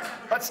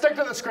stick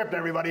to the script,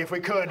 everybody, if we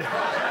could.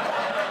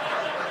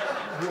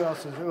 Who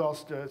else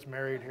is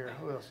married here?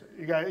 Who else?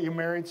 You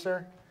married,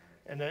 sir?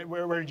 And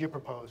where did you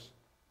propose?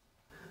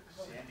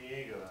 San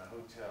Diego in a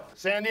hotel.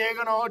 San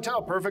Diego in a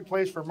hotel, perfect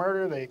place for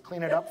murder. They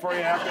clean it up for you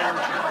afterwards.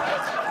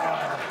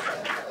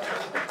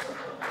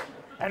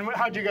 And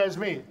how'd you guys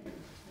meet?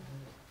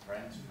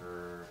 Friends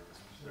for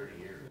 30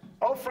 years.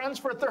 Oh, friends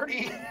for 30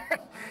 years.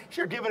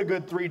 Sure, give it a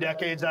good 3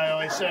 decades, I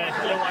always say.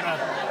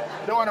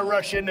 Don't want to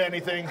rush into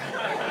anything.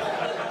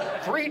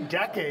 3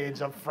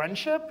 decades of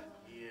friendship?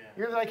 Yeah.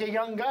 You're like a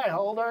young guy. How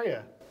old are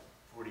you?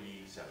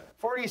 47.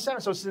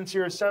 47. So since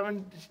you were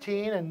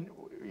 17 and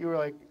you were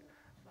like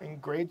in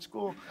grade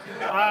school.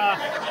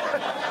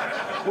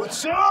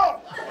 What's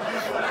up?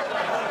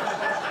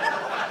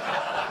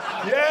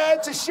 Yeah,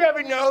 it's a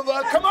Chevy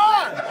Nova. Come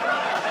on,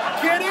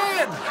 get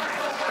in.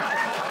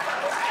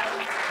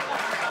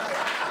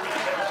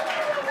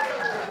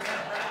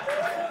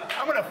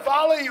 I'm gonna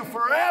follow you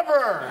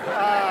forever.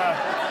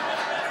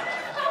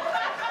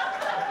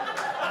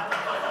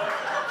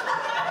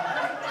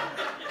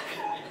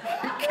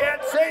 You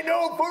can't say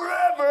no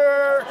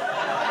forever.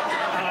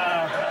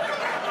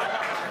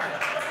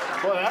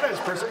 Boy, that is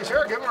persistent.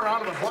 Sure, give him a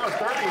round of applause.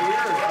 30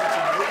 years.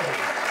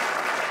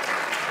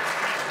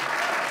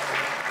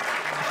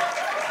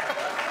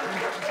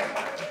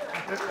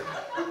 That's amazing.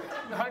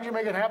 How did you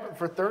make it happen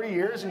for 30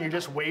 years and you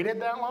just waited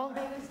that long?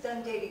 I was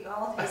done dating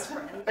all of his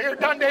friends. You're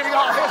done dating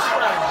all his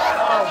friends.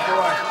 Oh,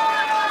 boy.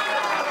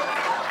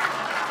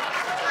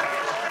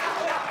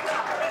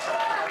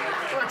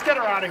 Let's get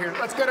her out of here.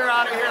 Let's get her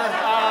out of here.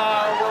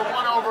 We're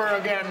one over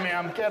again,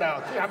 ma'am. Get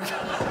out.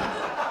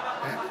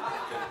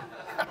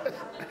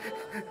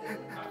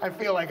 I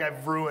feel like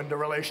I've ruined a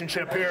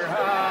relationship here.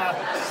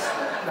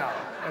 No,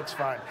 it's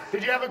fine.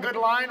 Did you have a good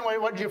line?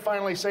 What did you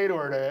finally say to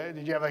her?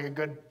 Did you have like a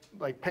good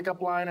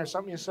pickup line or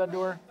something you said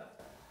to her?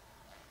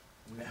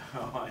 No,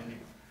 I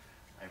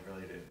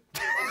really didn't.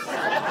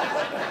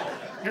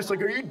 Just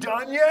like, are you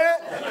done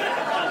yet?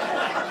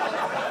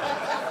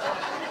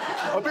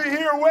 I'll be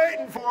here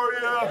waiting for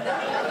you.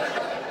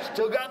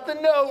 Still got the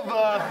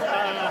Nova.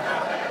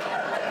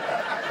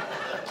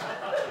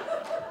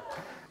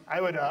 I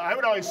would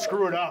always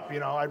screw it up, you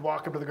know. I'd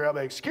walk up to the girl and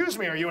be like, excuse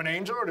me, are you an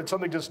angel or did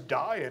something just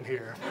die in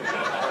here?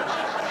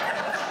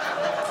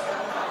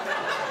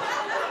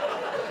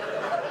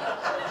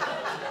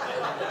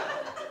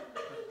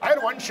 I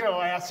had one show,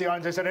 I asked the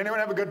audience, I said, anyone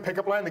have a good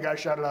pickup line? The guy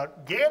shouted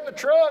out, get in the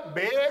truck,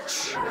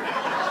 bitch.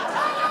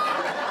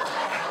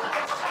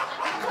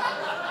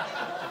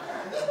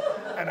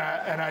 And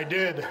I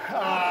did.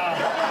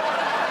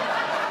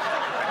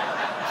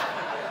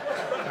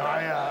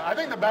 I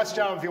think the best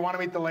job, if you want to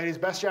meet the ladies,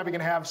 best job you can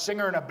have,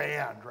 singer in a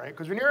band, right?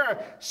 Because when you're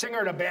a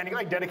singer in a band, you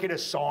can dedicate a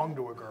song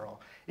to a girl.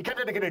 You can't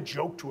dedicate a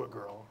joke to a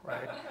girl,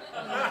 right?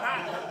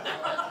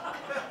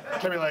 You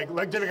can't be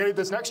like dedicate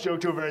this next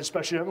joke to a very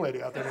special young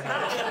lady out there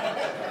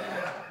tonight.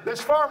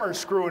 This farmer's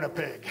screwing a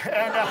pig,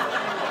 and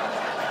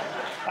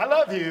I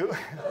love you.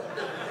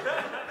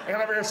 I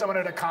never hear someone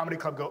at a comedy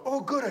club go, oh,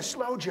 good, a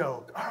slow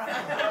joke. All right.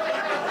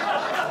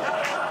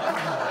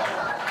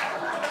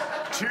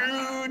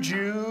 Two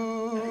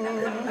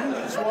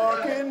Jews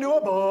walk into a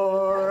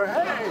bar.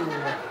 Hey.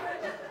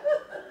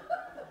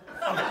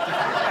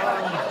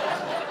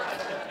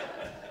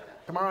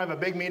 Tomorrow I have a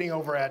big meeting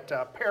over at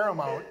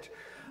Paramount,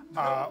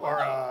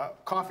 or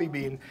Coffee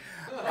Bean,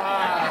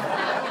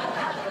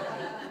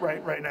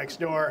 right next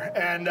door.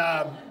 And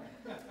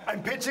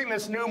I'm pitching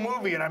this new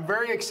movie, and I'm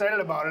very excited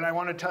about it. I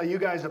want to tell you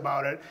guys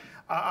about it.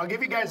 I'll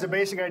give you guys the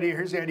basic idea.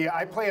 Here's the idea.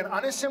 I play an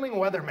unassuming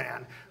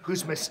weatherman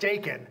who's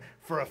mistaken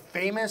for a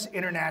famous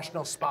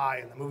international spy,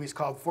 and the movie's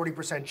called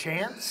 40%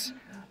 Chance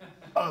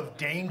of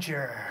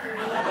Danger.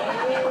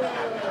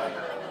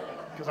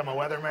 Because I'm a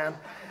weatherman.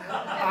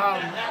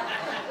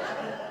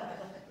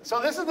 So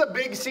this is the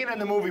big scene in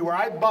the movie where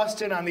I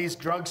bust in on these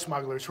drug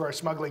smugglers who are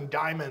smuggling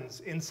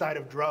diamonds inside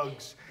of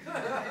drugs.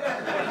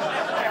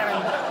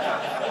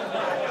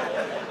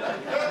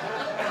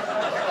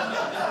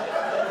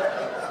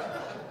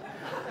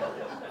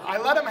 I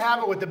let him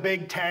have it with the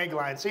big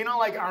tagline. So you know,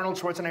 like Arnold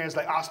Schwarzenegger's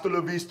like, hasta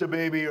la vista,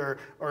 baby, or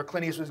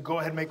Clint Eastwood's go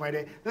ahead, make my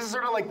day. This is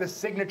sort of like the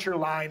signature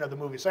line of the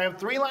movie. So I have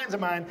 3 lines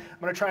of mine. I'm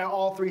gonna try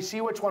all 3, see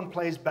which one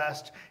plays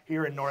best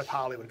here in North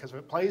Hollywood. Because if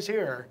it plays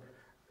here,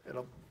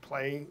 it'll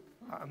play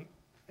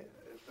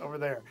over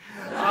there.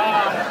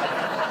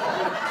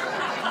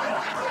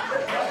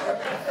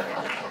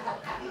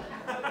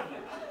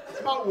 It's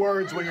about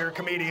words when you're a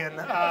comedian.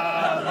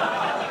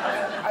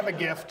 I have a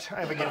gift. All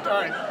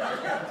right.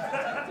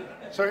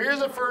 So here's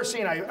the first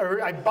scene.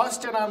 I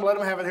bust in on, let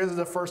him have it. Here's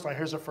the first line.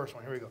 Here's the first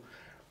one. Here we go.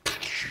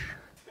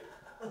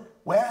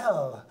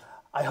 Well,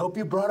 I hope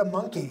you brought a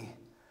monkey,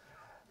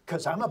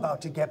 because I'm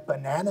about to get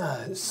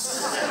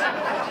bananas.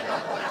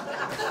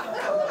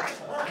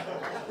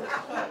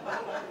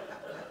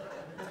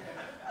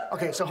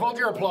 Okay, so hold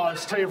your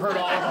applause till you've heard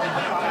all of them.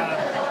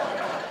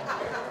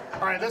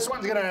 All right, this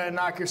one's gonna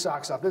knock your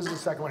socks off. This is the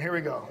second one. Here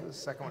we go. This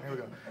is the second one. Here we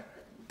go.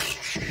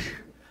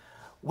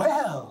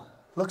 Well,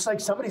 looks like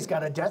somebody's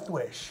got a death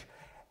wish,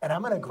 and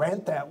I'm gonna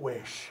grant that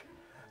wish,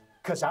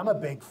 because I'm a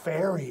big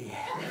fairy.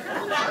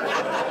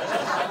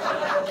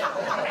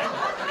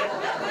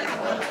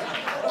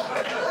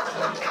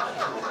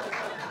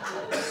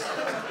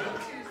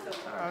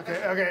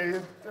 Okay,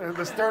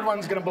 this third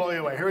one's gonna blow you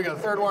away. Here we go,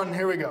 third one,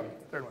 here we go.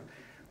 Third one.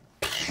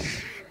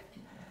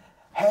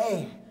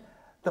 Hey,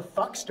 the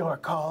fuck store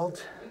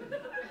called.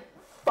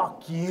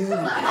 Fuck you.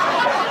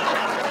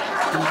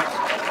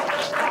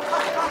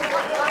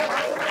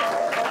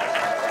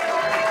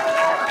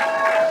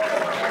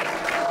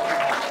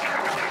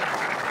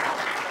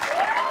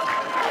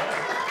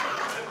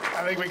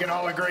 think we can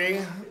all agree,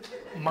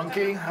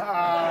 monkey.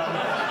 But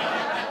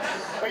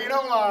you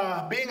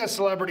know, being a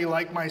celebrity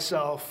like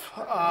myself,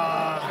 I'm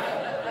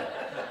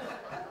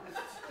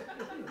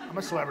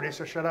a celebrity,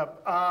 so shut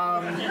up.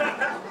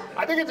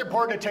 I think it's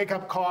important to take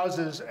up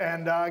causes,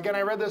 and again,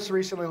 I read this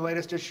recently, the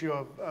latest issue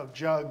of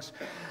Jugs,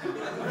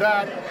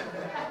 that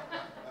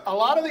a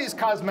lot of these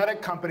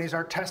cosmetic companies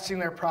are testing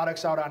their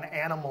products out on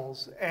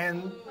animals,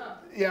 and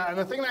yeah, and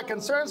the thing that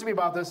concerns me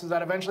about this is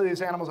that eventually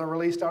these animals are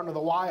released out into the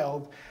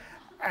wild,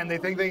 and they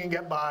think they can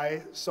get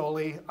by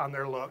solely on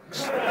their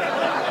looks.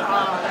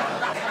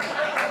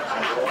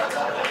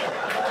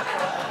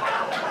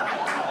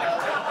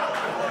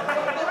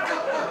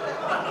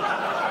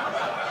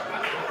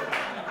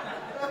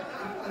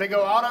 They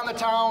go out on the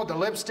town with the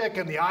lipstick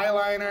and the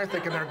eyeliner,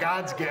 thinking they're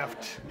God's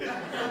gift.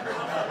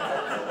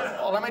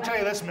 Well, let me tell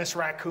you this, Miss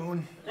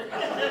Raccoon.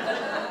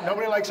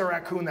 Nobody likes a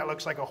raccoon that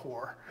looks like a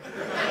whore.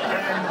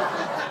 And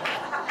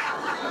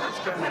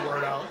just getting the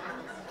word out.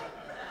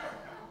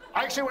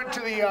 I actually went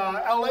to the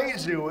LA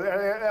Zoo.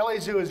 LA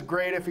Zoo is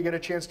great if you get a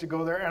chance to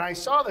go there. And I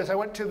saw this. I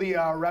went to the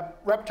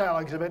reptile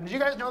exhibit. Did you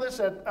guys know this?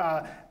 That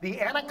the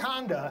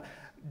anaconda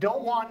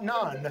don't want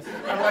none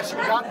unless you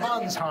got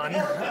buns, hon.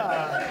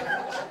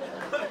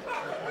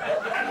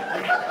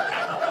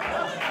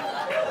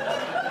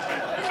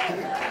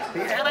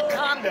 The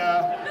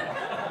anaconda.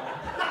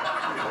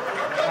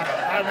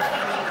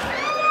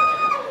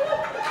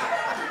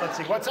 Let's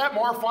see, what's that?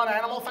 More fun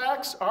animal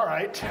facts? All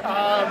right.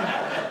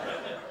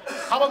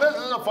 How about this?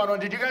 This is a fun one.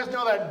 Did you guys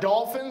know that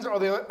dolphins are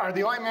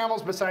the only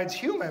mammals besides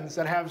humans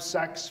that have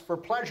sex for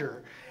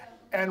pleasure?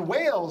 And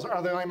whales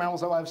are the only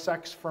mammals that will have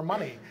sex for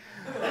money.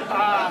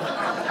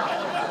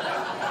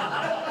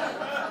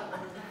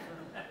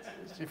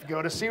 If you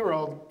go to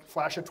SeaWorld,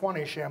 flash a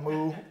 20,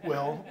 Shamu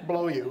will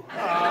blow you.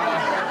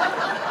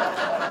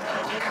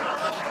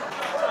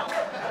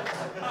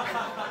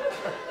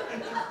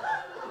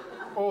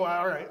 Oh,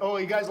 all right. Oh,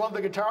 you guys love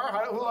the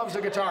guitar? Who loves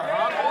the guitar?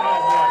 Huh?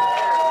 Oh,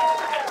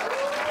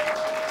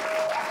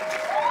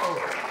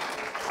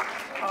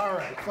 boy. All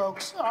right,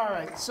 folks. All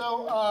right,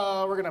 so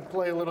we're going to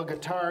play a little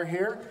guitar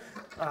here.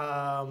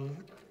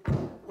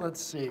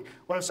 Let's see.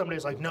 What if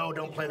somebody's like, no,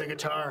 don't play the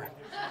guitar?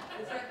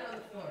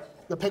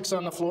 The pick's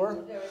on the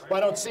floor? Well,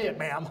 I don't see it,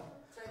 ma'am.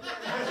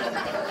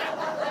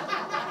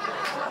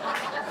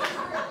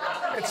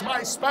 It's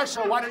my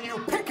special. Why don't you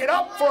pick it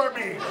up for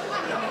me?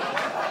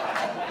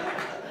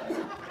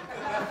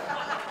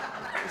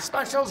 The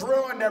special's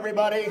ruined,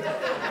 everybody.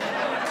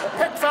 The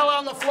pick fell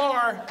on the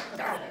floor.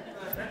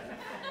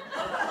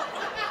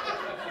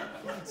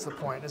 What's the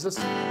point? Is this?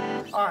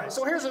 All right,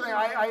 so here's the thing.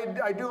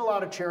 I do a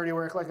lot of charity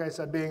work, like I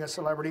said, being a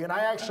celebrity, and I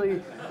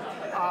actually,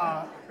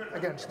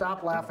 again,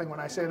 stop laughing when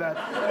I say that.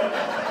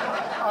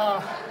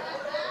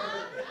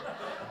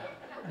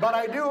 But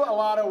I do a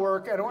lot of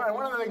work, and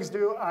one of the things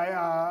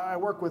I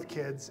work with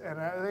kids, and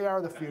they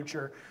are the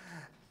future.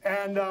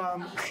 And I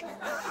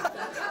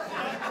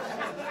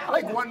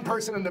like one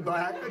person in the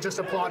back just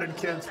applauded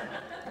kids.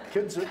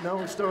 Kids,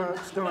 no, still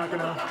not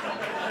gonna.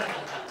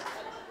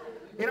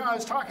 You know, I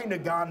was talking to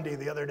Gandhi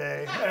the other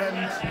day,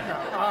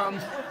 and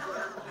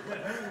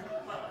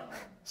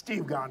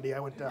Steve Gandhi, I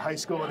went to high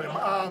school with him.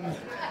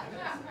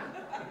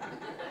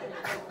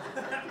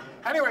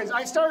 Anyways,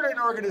 I started an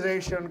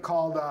organization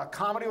called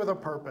Comedy with a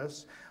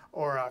Purpose,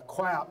 or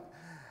QUAP.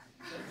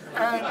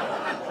 And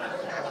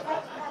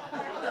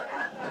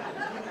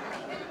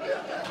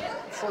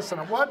let's listen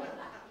up.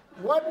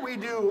 What we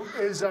do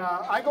is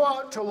I go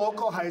out to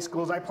local high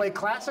schools, I play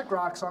classic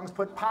rock songs,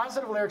 put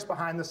positive lyrics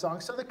behind the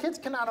songs, so the kids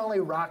can not only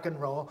rock and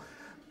roll,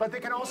 but they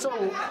can also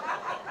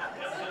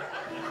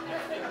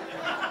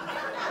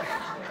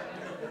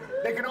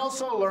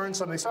learn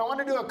something. So I want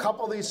to do a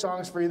couple of these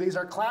songs for you. These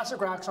are classic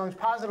rock songs,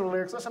 positive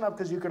lyrics. Listen up,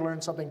 because you could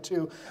learn something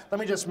too. Let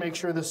me just make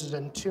sure this is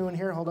in tune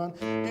here. Hold on.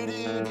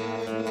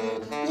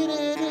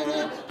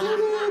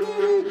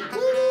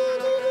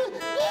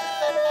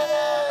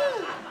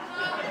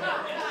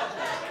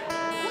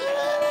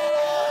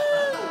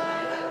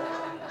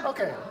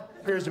 Okay,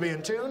 appears to be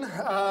in tune.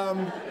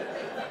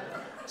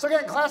 So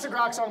again, classic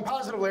rock song,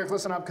 positive lyrics.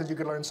 Listen up, because you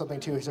could learn something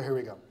too. So here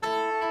we go.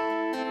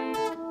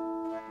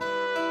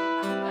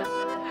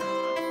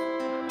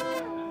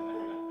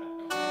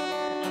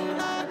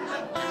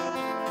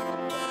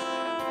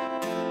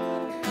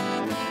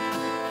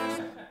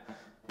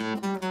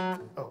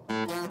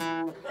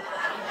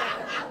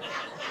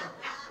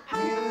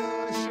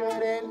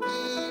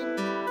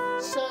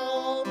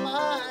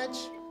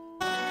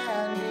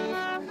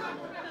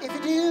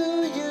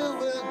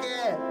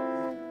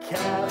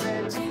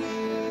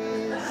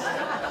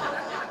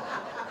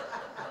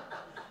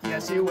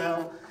 Yes, you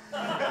will.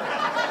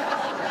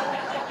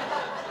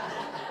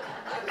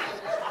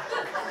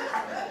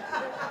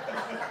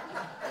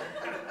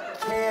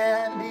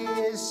 Candy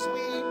is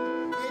sweet,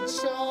 it's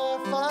sure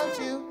fun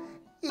to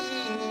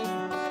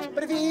eat.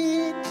 But if you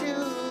eat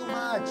too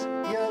much,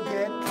 you'll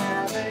get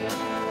cavities.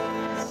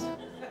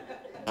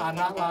 I'm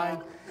not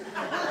lying.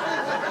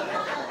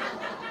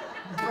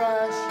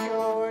 Brush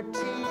your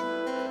teeth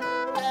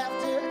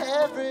after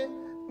every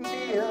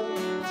meal.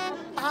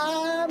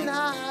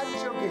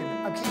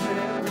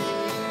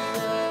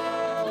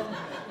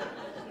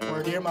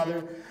 your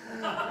mother.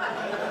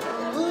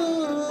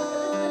 Ooh,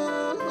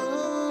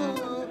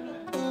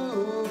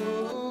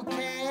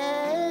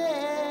 candy,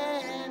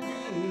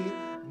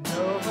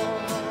 no.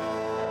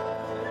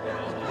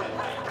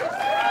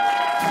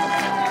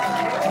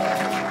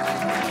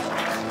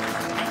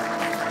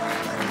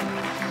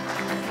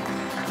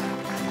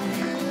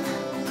 You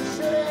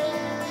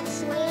shouldn't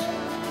swim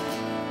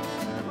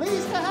at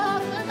least a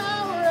half an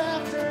hour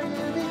after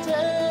you be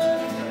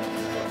dead.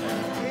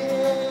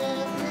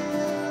 If you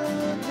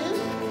do,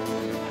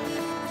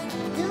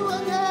 you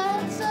will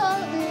get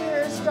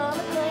severe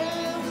stomach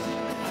cramps.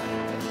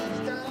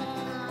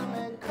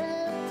 Stomach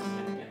cramps.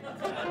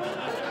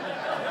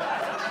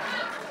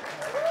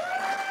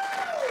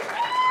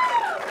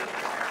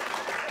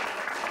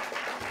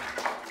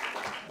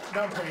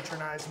 Don't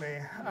patronize me.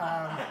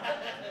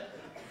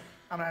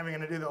 I'm not even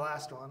going to do the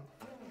last one.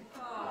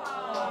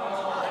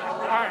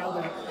 All right, I'll do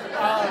it.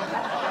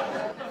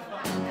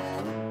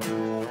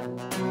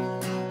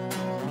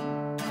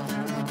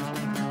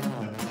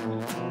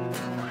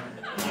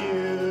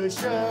 You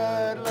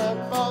should look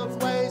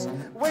both ways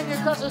when you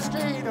cross the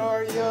street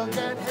or you'll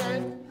get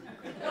hit.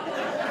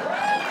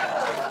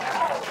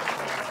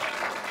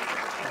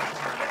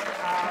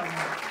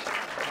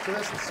 So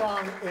this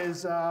song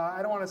is,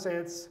 I don't want to say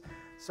it's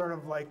sort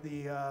of like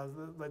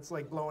it's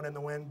like blowing in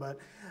the wind, but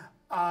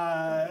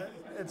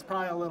it's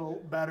probably a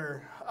little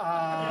better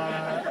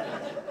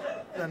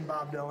than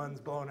Bob Dylan's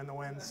Blowing in the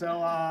Wind.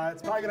 So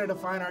it's probably going to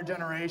define our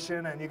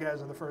generation, and you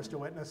guys are the first to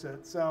witness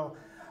it. So,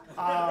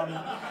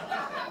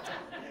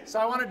 so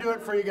I want to do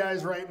it for you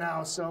guys right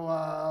now.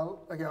 So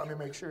again, let me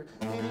make sure.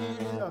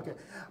 Okay.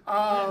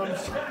 All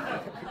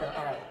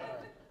right.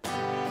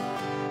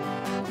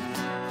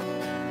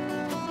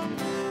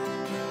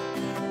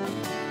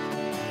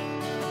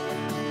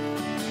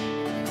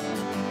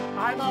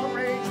 I'm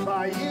outraged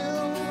by you.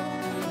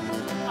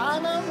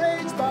 I'm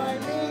outraged by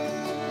me.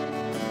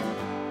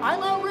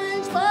 I'm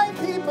outraged by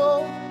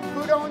people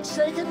who don't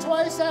shake it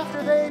twice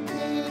after they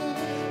pee.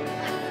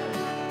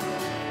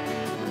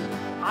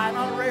 I'm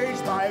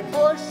outraged by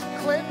Bush,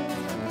 Clinton,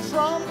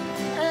 Trump,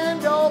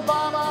 and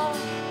Obama,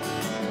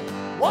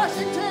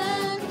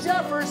 Washington,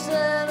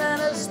 Jefferson,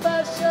 and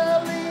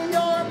especially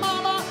your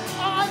mama.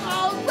 I'm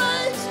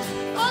outraged.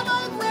 I'm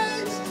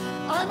outraged.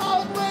 I'm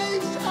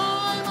outraged.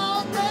 I'm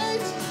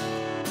outraged.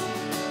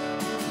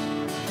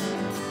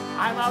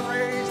 I'm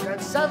outraged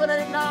at 7,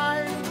 8,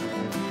 9.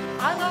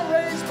 I'm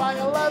outraged by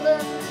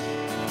 11.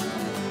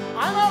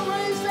 I'm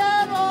outraged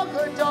that all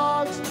good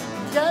dogs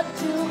get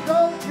to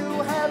go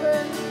to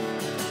heaven.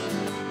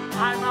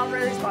 I'm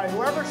outraged by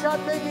whoever shot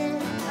Biggie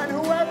and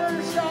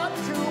whoever shot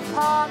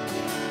Tupac.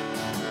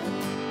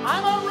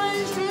 I'm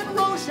outraged in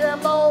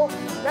Rochambeau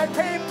that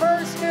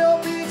paper still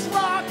beats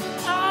rock.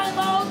 I'm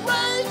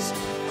outraged.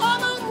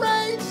 I'm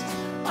outraged.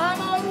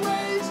 I'm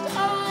outraged.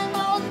 I'm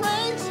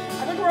outraged.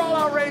 I think we're all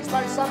outraged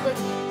by something.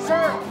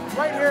 Sir,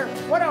 right here,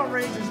 what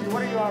outrages you?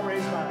 What are you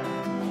outraged by?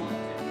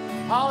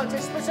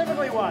 Politics,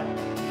 specifically what?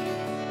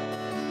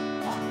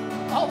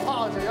 Oh,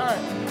 politics, all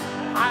right.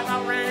 I'm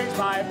outraged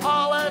by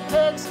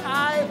politics.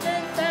 I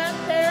think that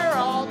they're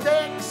all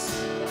dicks.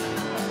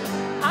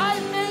 I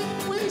think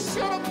we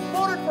should have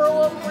voted for a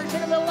woman. We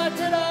should have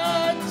elected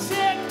a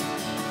chick.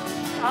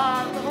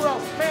 Who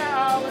else?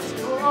 Man, let's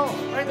do, oh,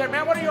 right there.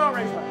 Man, what are you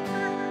outraged by?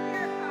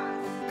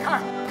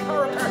 Car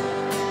repair.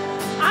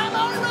 I'm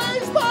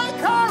outraged by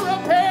car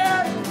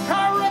repair.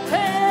 Car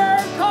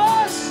repair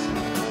costs.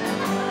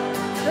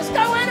 This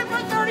guy waited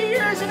for 30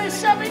 years in his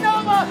Chevy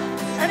Nova,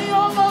 and he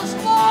almost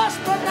lost,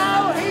 but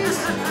now he's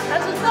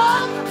in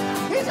love.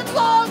 He's in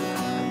love.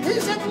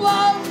 He's in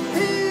love.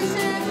 He's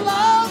in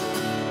love.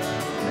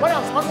 What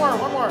else? One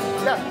more.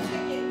 Yeah.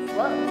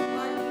 What?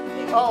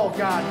 Oh,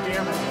 God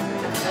damn it.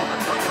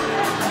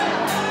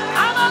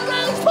 I'm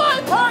outraged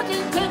by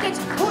parking tickets.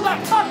 Who the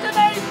fuck do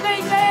they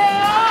think they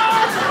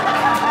are?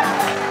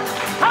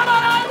 How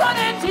about I run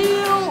into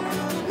you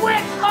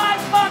with my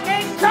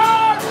fucking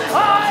car?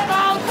 I'm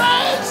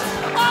outraged.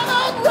 I'm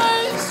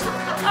outraged.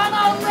 I'm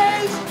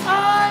outraged.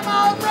 I'm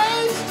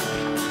outraged.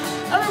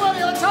 Everybody,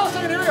 let's all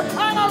sing it here.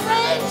 I'm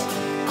outraged.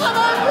 I'm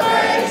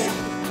outraged.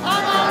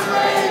 I'm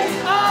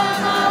outraged.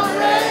 I'm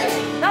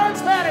outraged. Now in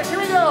Spanish. Here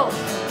we go.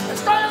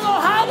 Estoy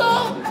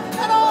enojado.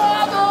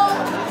 Enojado.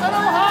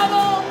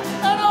 Enojado.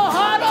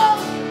 Enojado.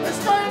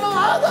 Estoy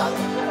enojado.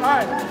 All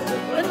right.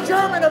 In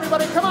German,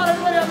 everybody. Come on,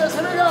 everybody on this.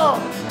 Here we go.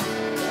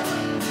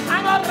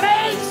 I'm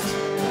outraged.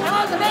 I'm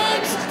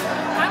outraged.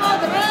 I'm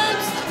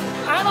outraged.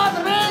 I'm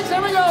outraged.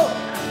 Here we go.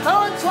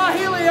 Now in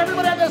Swahili,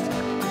 everybody on this.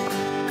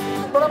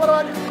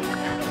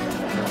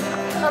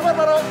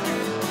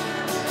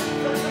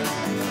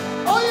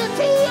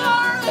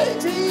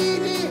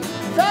 O-U-T-R-A-G-E-D.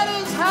 That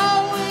is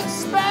how it's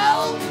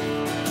spelled.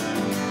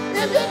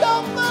 If you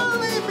don't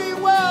believe me,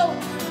 well,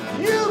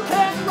 you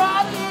can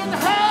rot in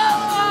hell.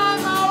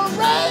 I'm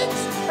outraged.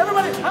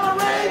 Everybody, I'm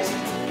outraged.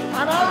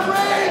 I'm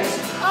outraged.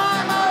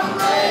 I'm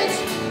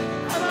outraged.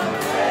 I'm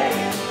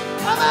outraged.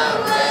 I'm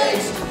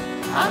outraged.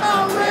 I'm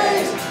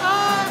outraged.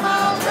 I'm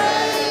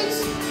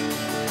outraged.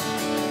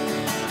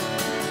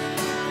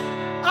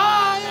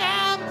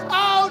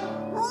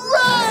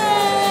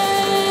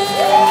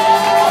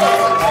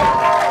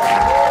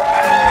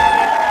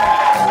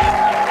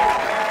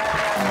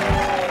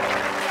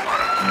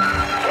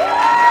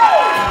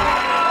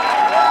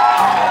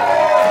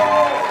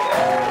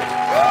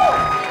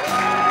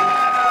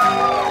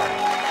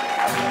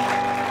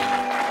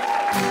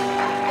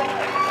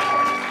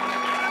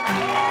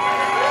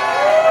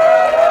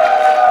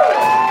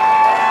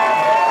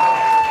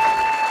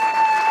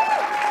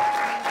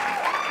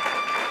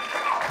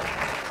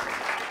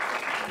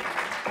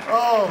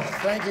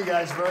 you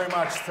guys very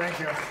much. Thank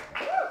you.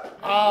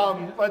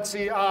 Let's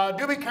see.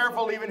 Do be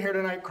careful leaving here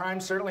tonight.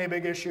 Crime's certainly a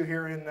big issue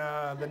here in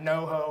the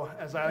NoHo,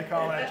 as I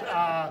call it.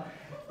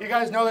 You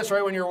guys know this,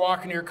 right? When you're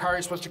walking to your car,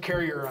 you're supposed to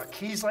carry your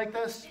keys like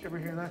this. You ever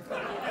hear that?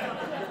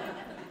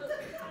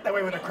 That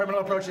way when the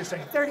criminal approaches, you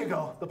say, there you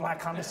go, the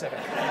black Honda Civic.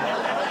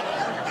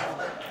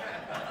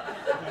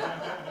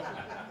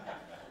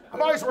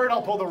 I'm always worried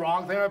I'll pull the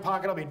wrong thing in my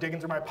pocket. I'll be digging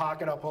through my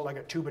pocket. I'll pull like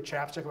a tube of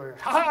chapstick.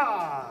 Like,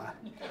 ha-ha!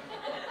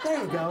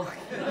 There you go.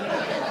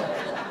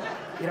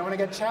 You don't want to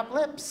get chapped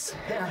lips.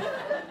 Yeah.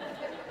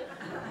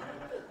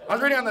 I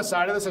was reading on the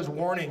side of this as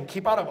warning,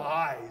 keep out of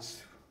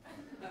eyes.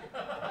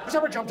 Who's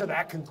ever jumped to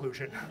that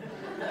conclusion?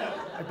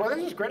 Like, boy,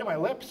 this is great on my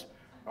lips.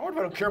 I wonder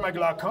if it'll cure my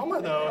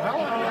glaucoma, though.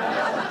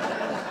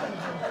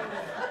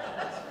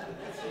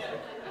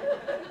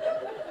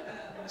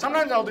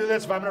 Sometimes I'll do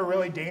this if I'm in a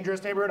really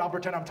dangerous neighborhood. I'll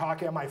pretend I'm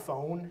talking on my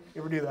phone.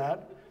 You ever do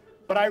that?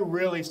 But I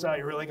really sell.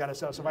 You really got to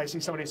sell. So if I see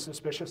somebody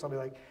suspicious, I'll be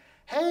like,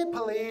 hey,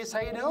 police, how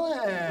you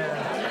doing?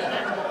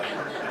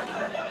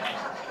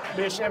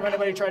 Be ashamed if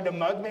anybody tried to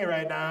mug me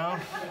right now.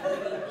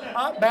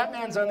 Oh,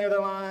 Batman's on the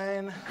other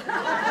line.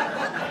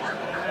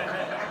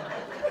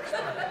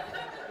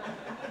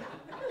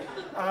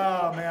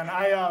 Oh,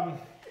 man,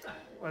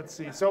 let's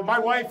see. So my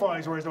wife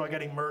always worries about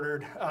getting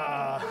murdered.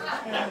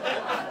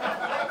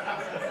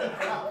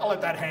 I'll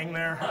let that hang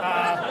there.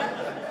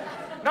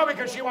 No,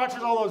 because she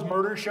watches all those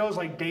murder shows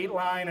like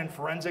Dateline and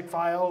Forensic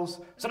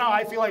Files. So now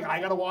I feel like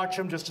I gotta watch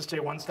them just to stay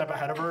one step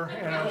ahead of her.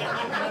 You know?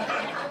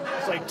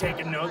 It's like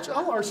taking notes.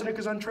 Oh, arsenic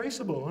is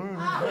untraceable.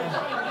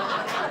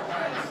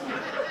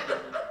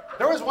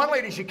 There was one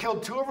lady, she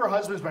killed 2 of her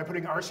husbands by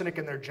putting arsenic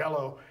in their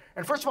Jell-O.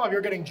 And first of all, if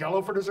you're getting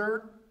Jell-O for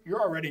dessert, you're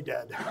already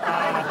dead.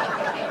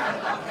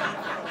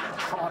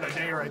 Call it a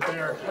day right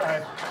there.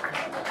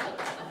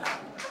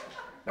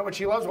 No, but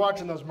she loves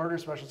watching those murder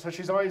specials, so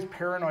she's always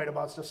paranoid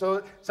about stuff.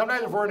 So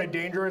sometimes if we're in a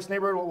dangerous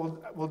neighborhood,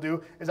 what we'll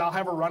do is I'll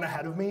have her run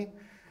ahead of me,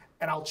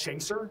 and I'll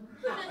chase her.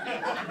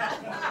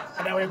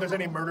 And that way if there's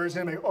any murders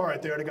in me, all right,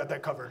 they already got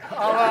that covered.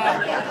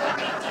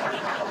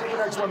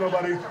 Next one,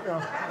 nobody.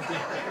 Yeah.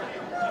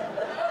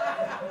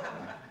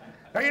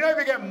 Now, you know if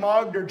you get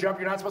mugged or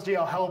jumped, you're not supposed to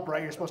yell help,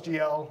 right? You're supposed to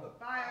yell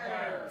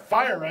fire.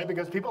 Fire, right?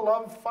 Because people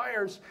love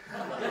fires.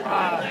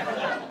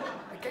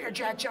 Get your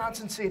Jack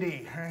Johnson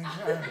CD.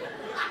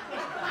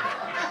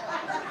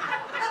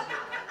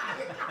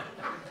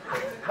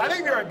 I think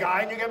if you're a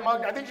guy and you get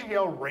mugged, I think you should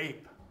yell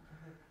rape.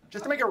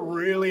 Just to make it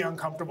really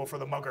uncomfortable for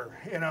the mugger,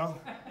 you know?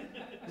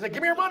 He's like,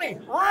 give me your money.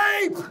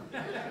 Rape!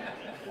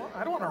 Well,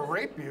 I don't want to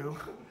rape you.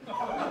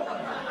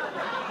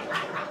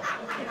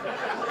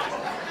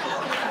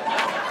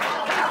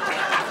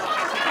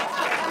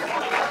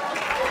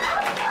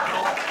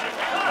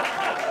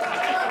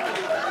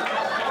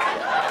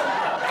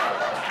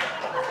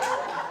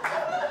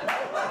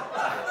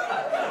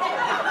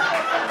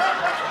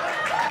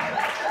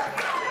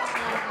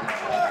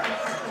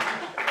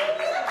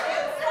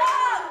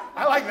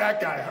 That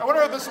guy. I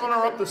wonder if this will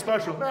interrupt the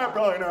special. Nah,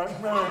 probably not.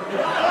 No.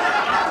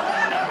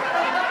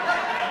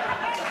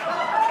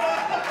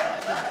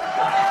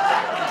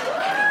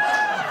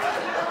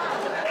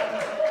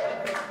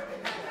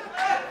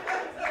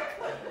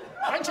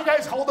 Why don't you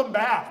guys hold him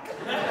back?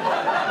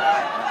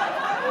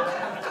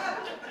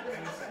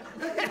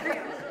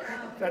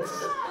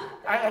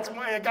 That's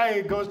a guy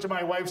who goes to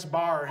my wife's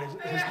bar.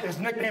 His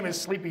nickname is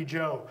Sleepy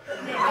Joe.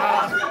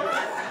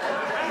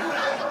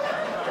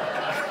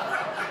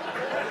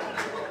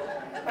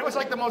 That was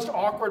like the most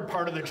awkward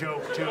part of the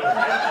joke, too.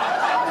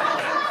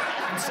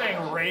 I'm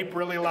saying rape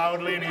really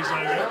loudly, and he's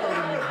like, good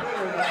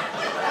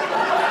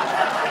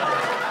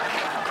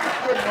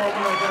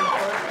moment, I think.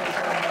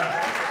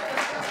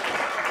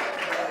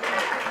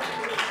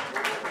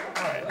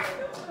 All right.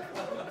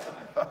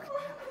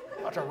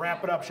 I'll have to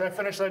wrap it up. Should I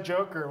finish that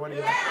joke, or what do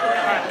you think? All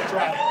right, let's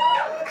wrap.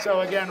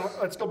 So again,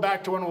 let's go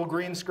back to when we'll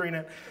green screen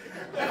it.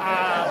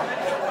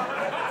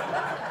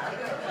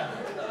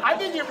 I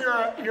think if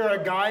you're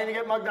a guy and you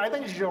get mugged, I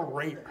think you should yell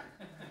rape.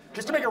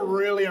 Just to make it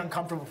really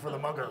uncomfortable for the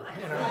mugger,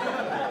 you know?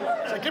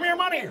 It's like, give me your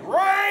money,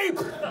 rape!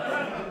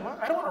 Well,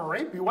 I don't want to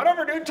rape you.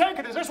 Whatever, dude, take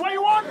it. Is this what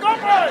you want? Go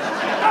for it!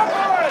 Go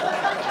for it!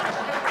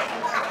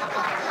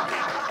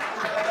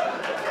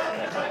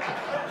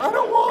 I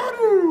don't want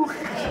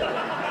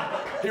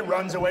to! He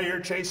runs away,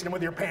 you're chasing him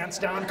with your pants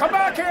down. Come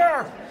back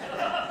here!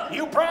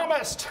 You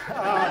promised!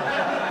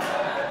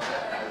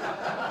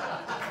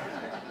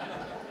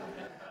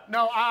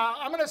 No,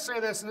 I'm going to say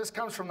this, and this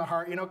comes from the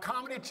heart. You know,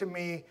 comedy to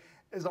me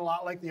is a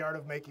lot like the art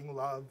of making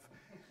love.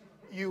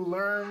 You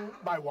learn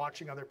by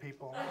watching other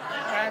people.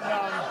 And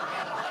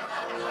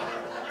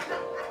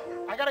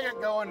I got to get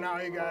going now,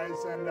 you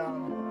guys. And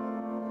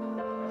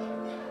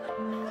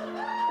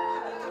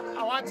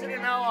I want you to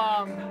know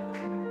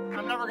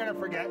I'm never going to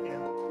forget you.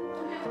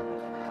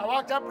 I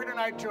walked up here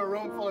tonight to a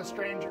room full of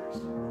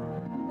strangers,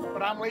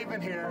 but I'm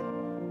leaving here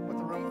with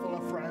a room full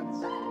of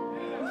friends.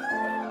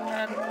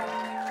 And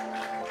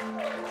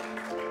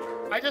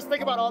I just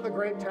think about all the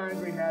great times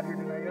we had here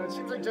tonight. You know, it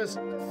seems like just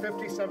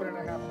 57 and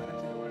a half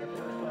minutes ago when I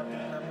first walked in.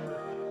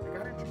 I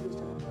got introduced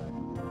to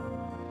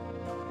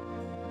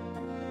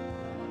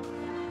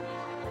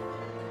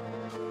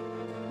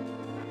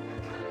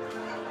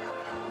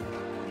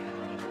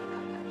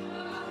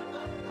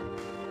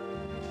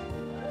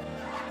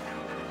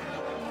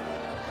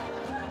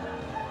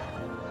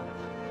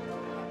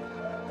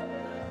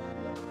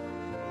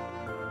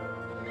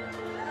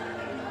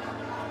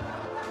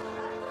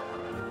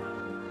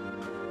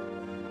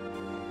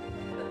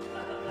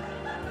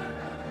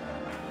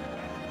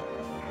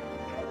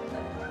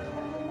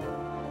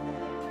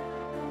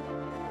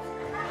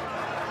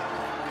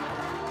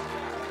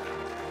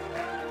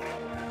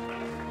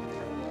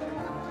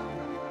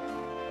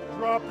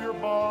up your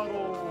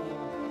bottle.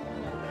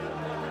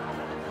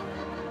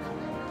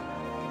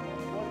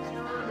 What's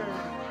your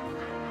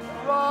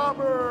name?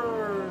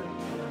 Robert.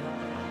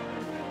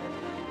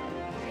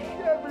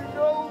 Chevy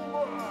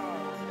Nova.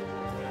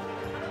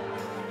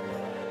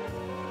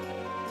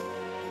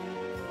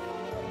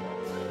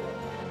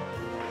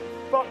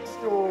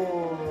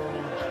 Buckstore.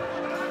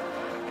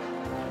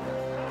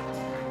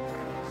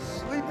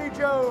 Sleepy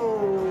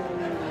Joe.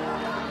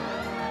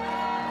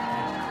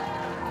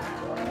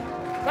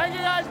 Thank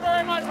you guys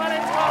very much. My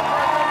name's Tom.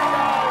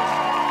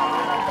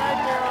 Thank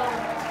you.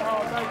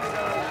 Oh, thank you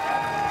guys.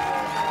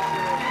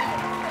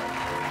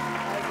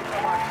 Thank you so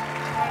much.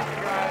 Thank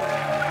you guys.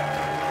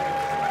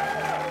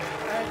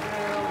 Thank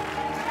you.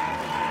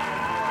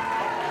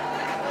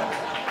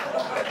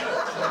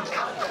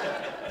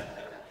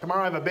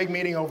 Tomorrow I have a big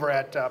meeting over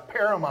at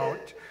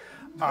Paramount,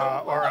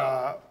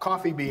 or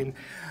Coffee Bean,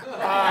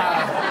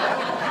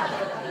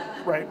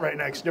 right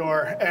next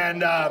door,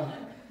 and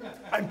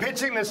I'm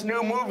pitching this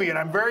new movie, and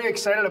I'm very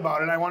excited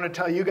about it. I want to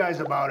tell you guys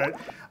about it.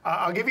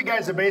 I'll give you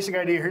guys a basic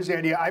idea. Here's the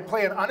idea. I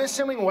play an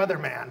unassuming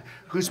weatherman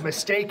who's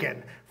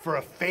mistaken for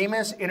a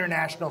famous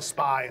international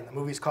spy, and the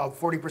movie's called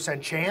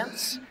 40%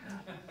 Chance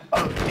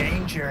of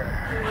Danger.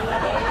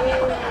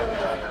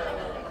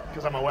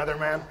 Because I'm a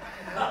weatherman.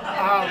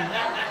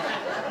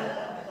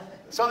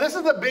 So this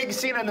is the big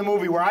scene in the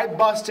movie where I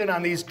bust in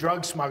on these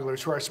drug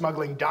smugglers who are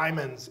smuggling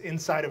diamonds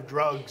inside of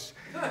drugs.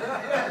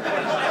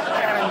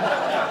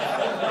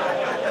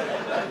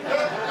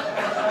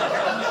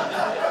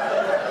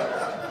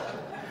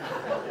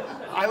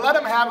 I let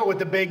him have it with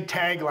the big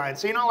tagline.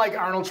 So you know, like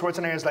Arnold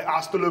Schwarzenegger's like,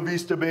 "Hasta la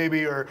vista,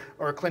 baby," or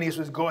Clint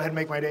Eastwood's "Go ahead,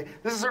 make my day."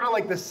 This is sort of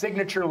like the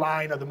signature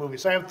line of the movie.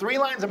 So I have 3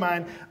 lines of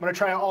mine. I'm gonna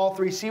try all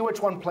 3, see which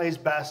one plays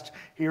best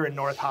here in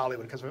North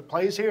Hollywood. Because if it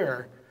plays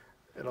here,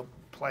 it'll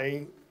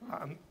play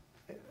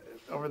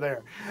over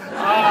there.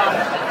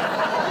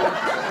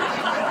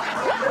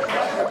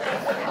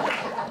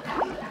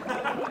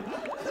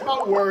 It's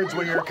about words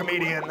when you're a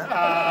comedian.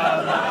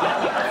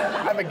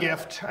 I have a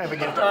gift. All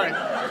right.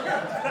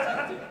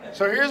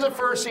 So here's the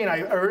first scene.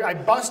 I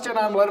bust in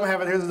on him, let him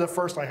have it. Here's the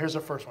first line. Here's the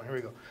first one. Here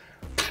we go.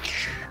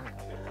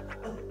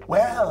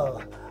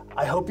 Well,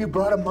 I hope you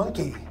brought a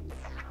monkey,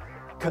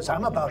 because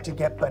I'm about to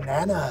get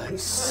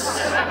bananas.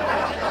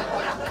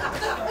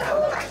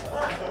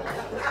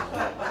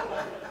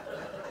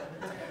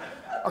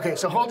 Okay,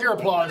 so hold your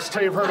applause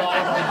till you've heard all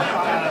of them.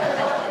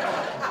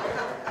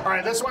 All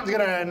right, this one's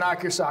gonna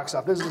knock your socks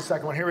off. This is the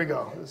second one. Here we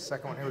go. This is the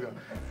second one. Here we go.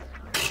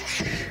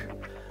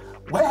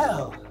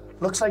 Well,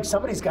 looks like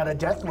somebody's got a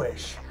death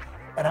wish,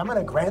 and I'm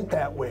gonna grant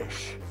that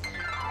wish,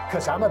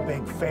 because I'm a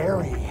big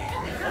fairy.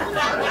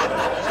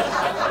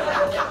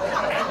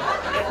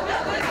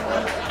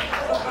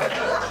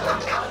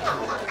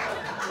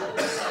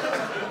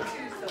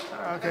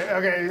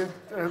 Okay,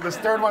 this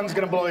third one's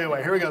gonna blow you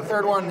away. Here we go,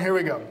 third one, here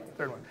we go,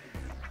 third one.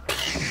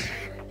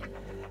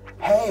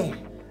 Hey,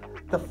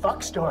 the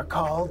fuck store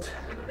called.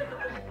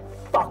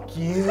 Fuck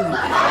you.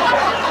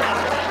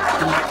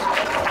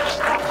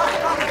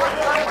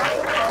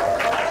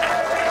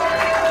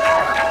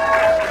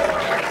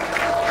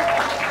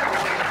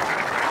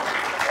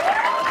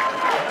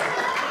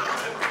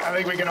 I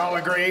think we can all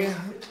agree,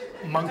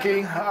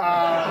 monkey.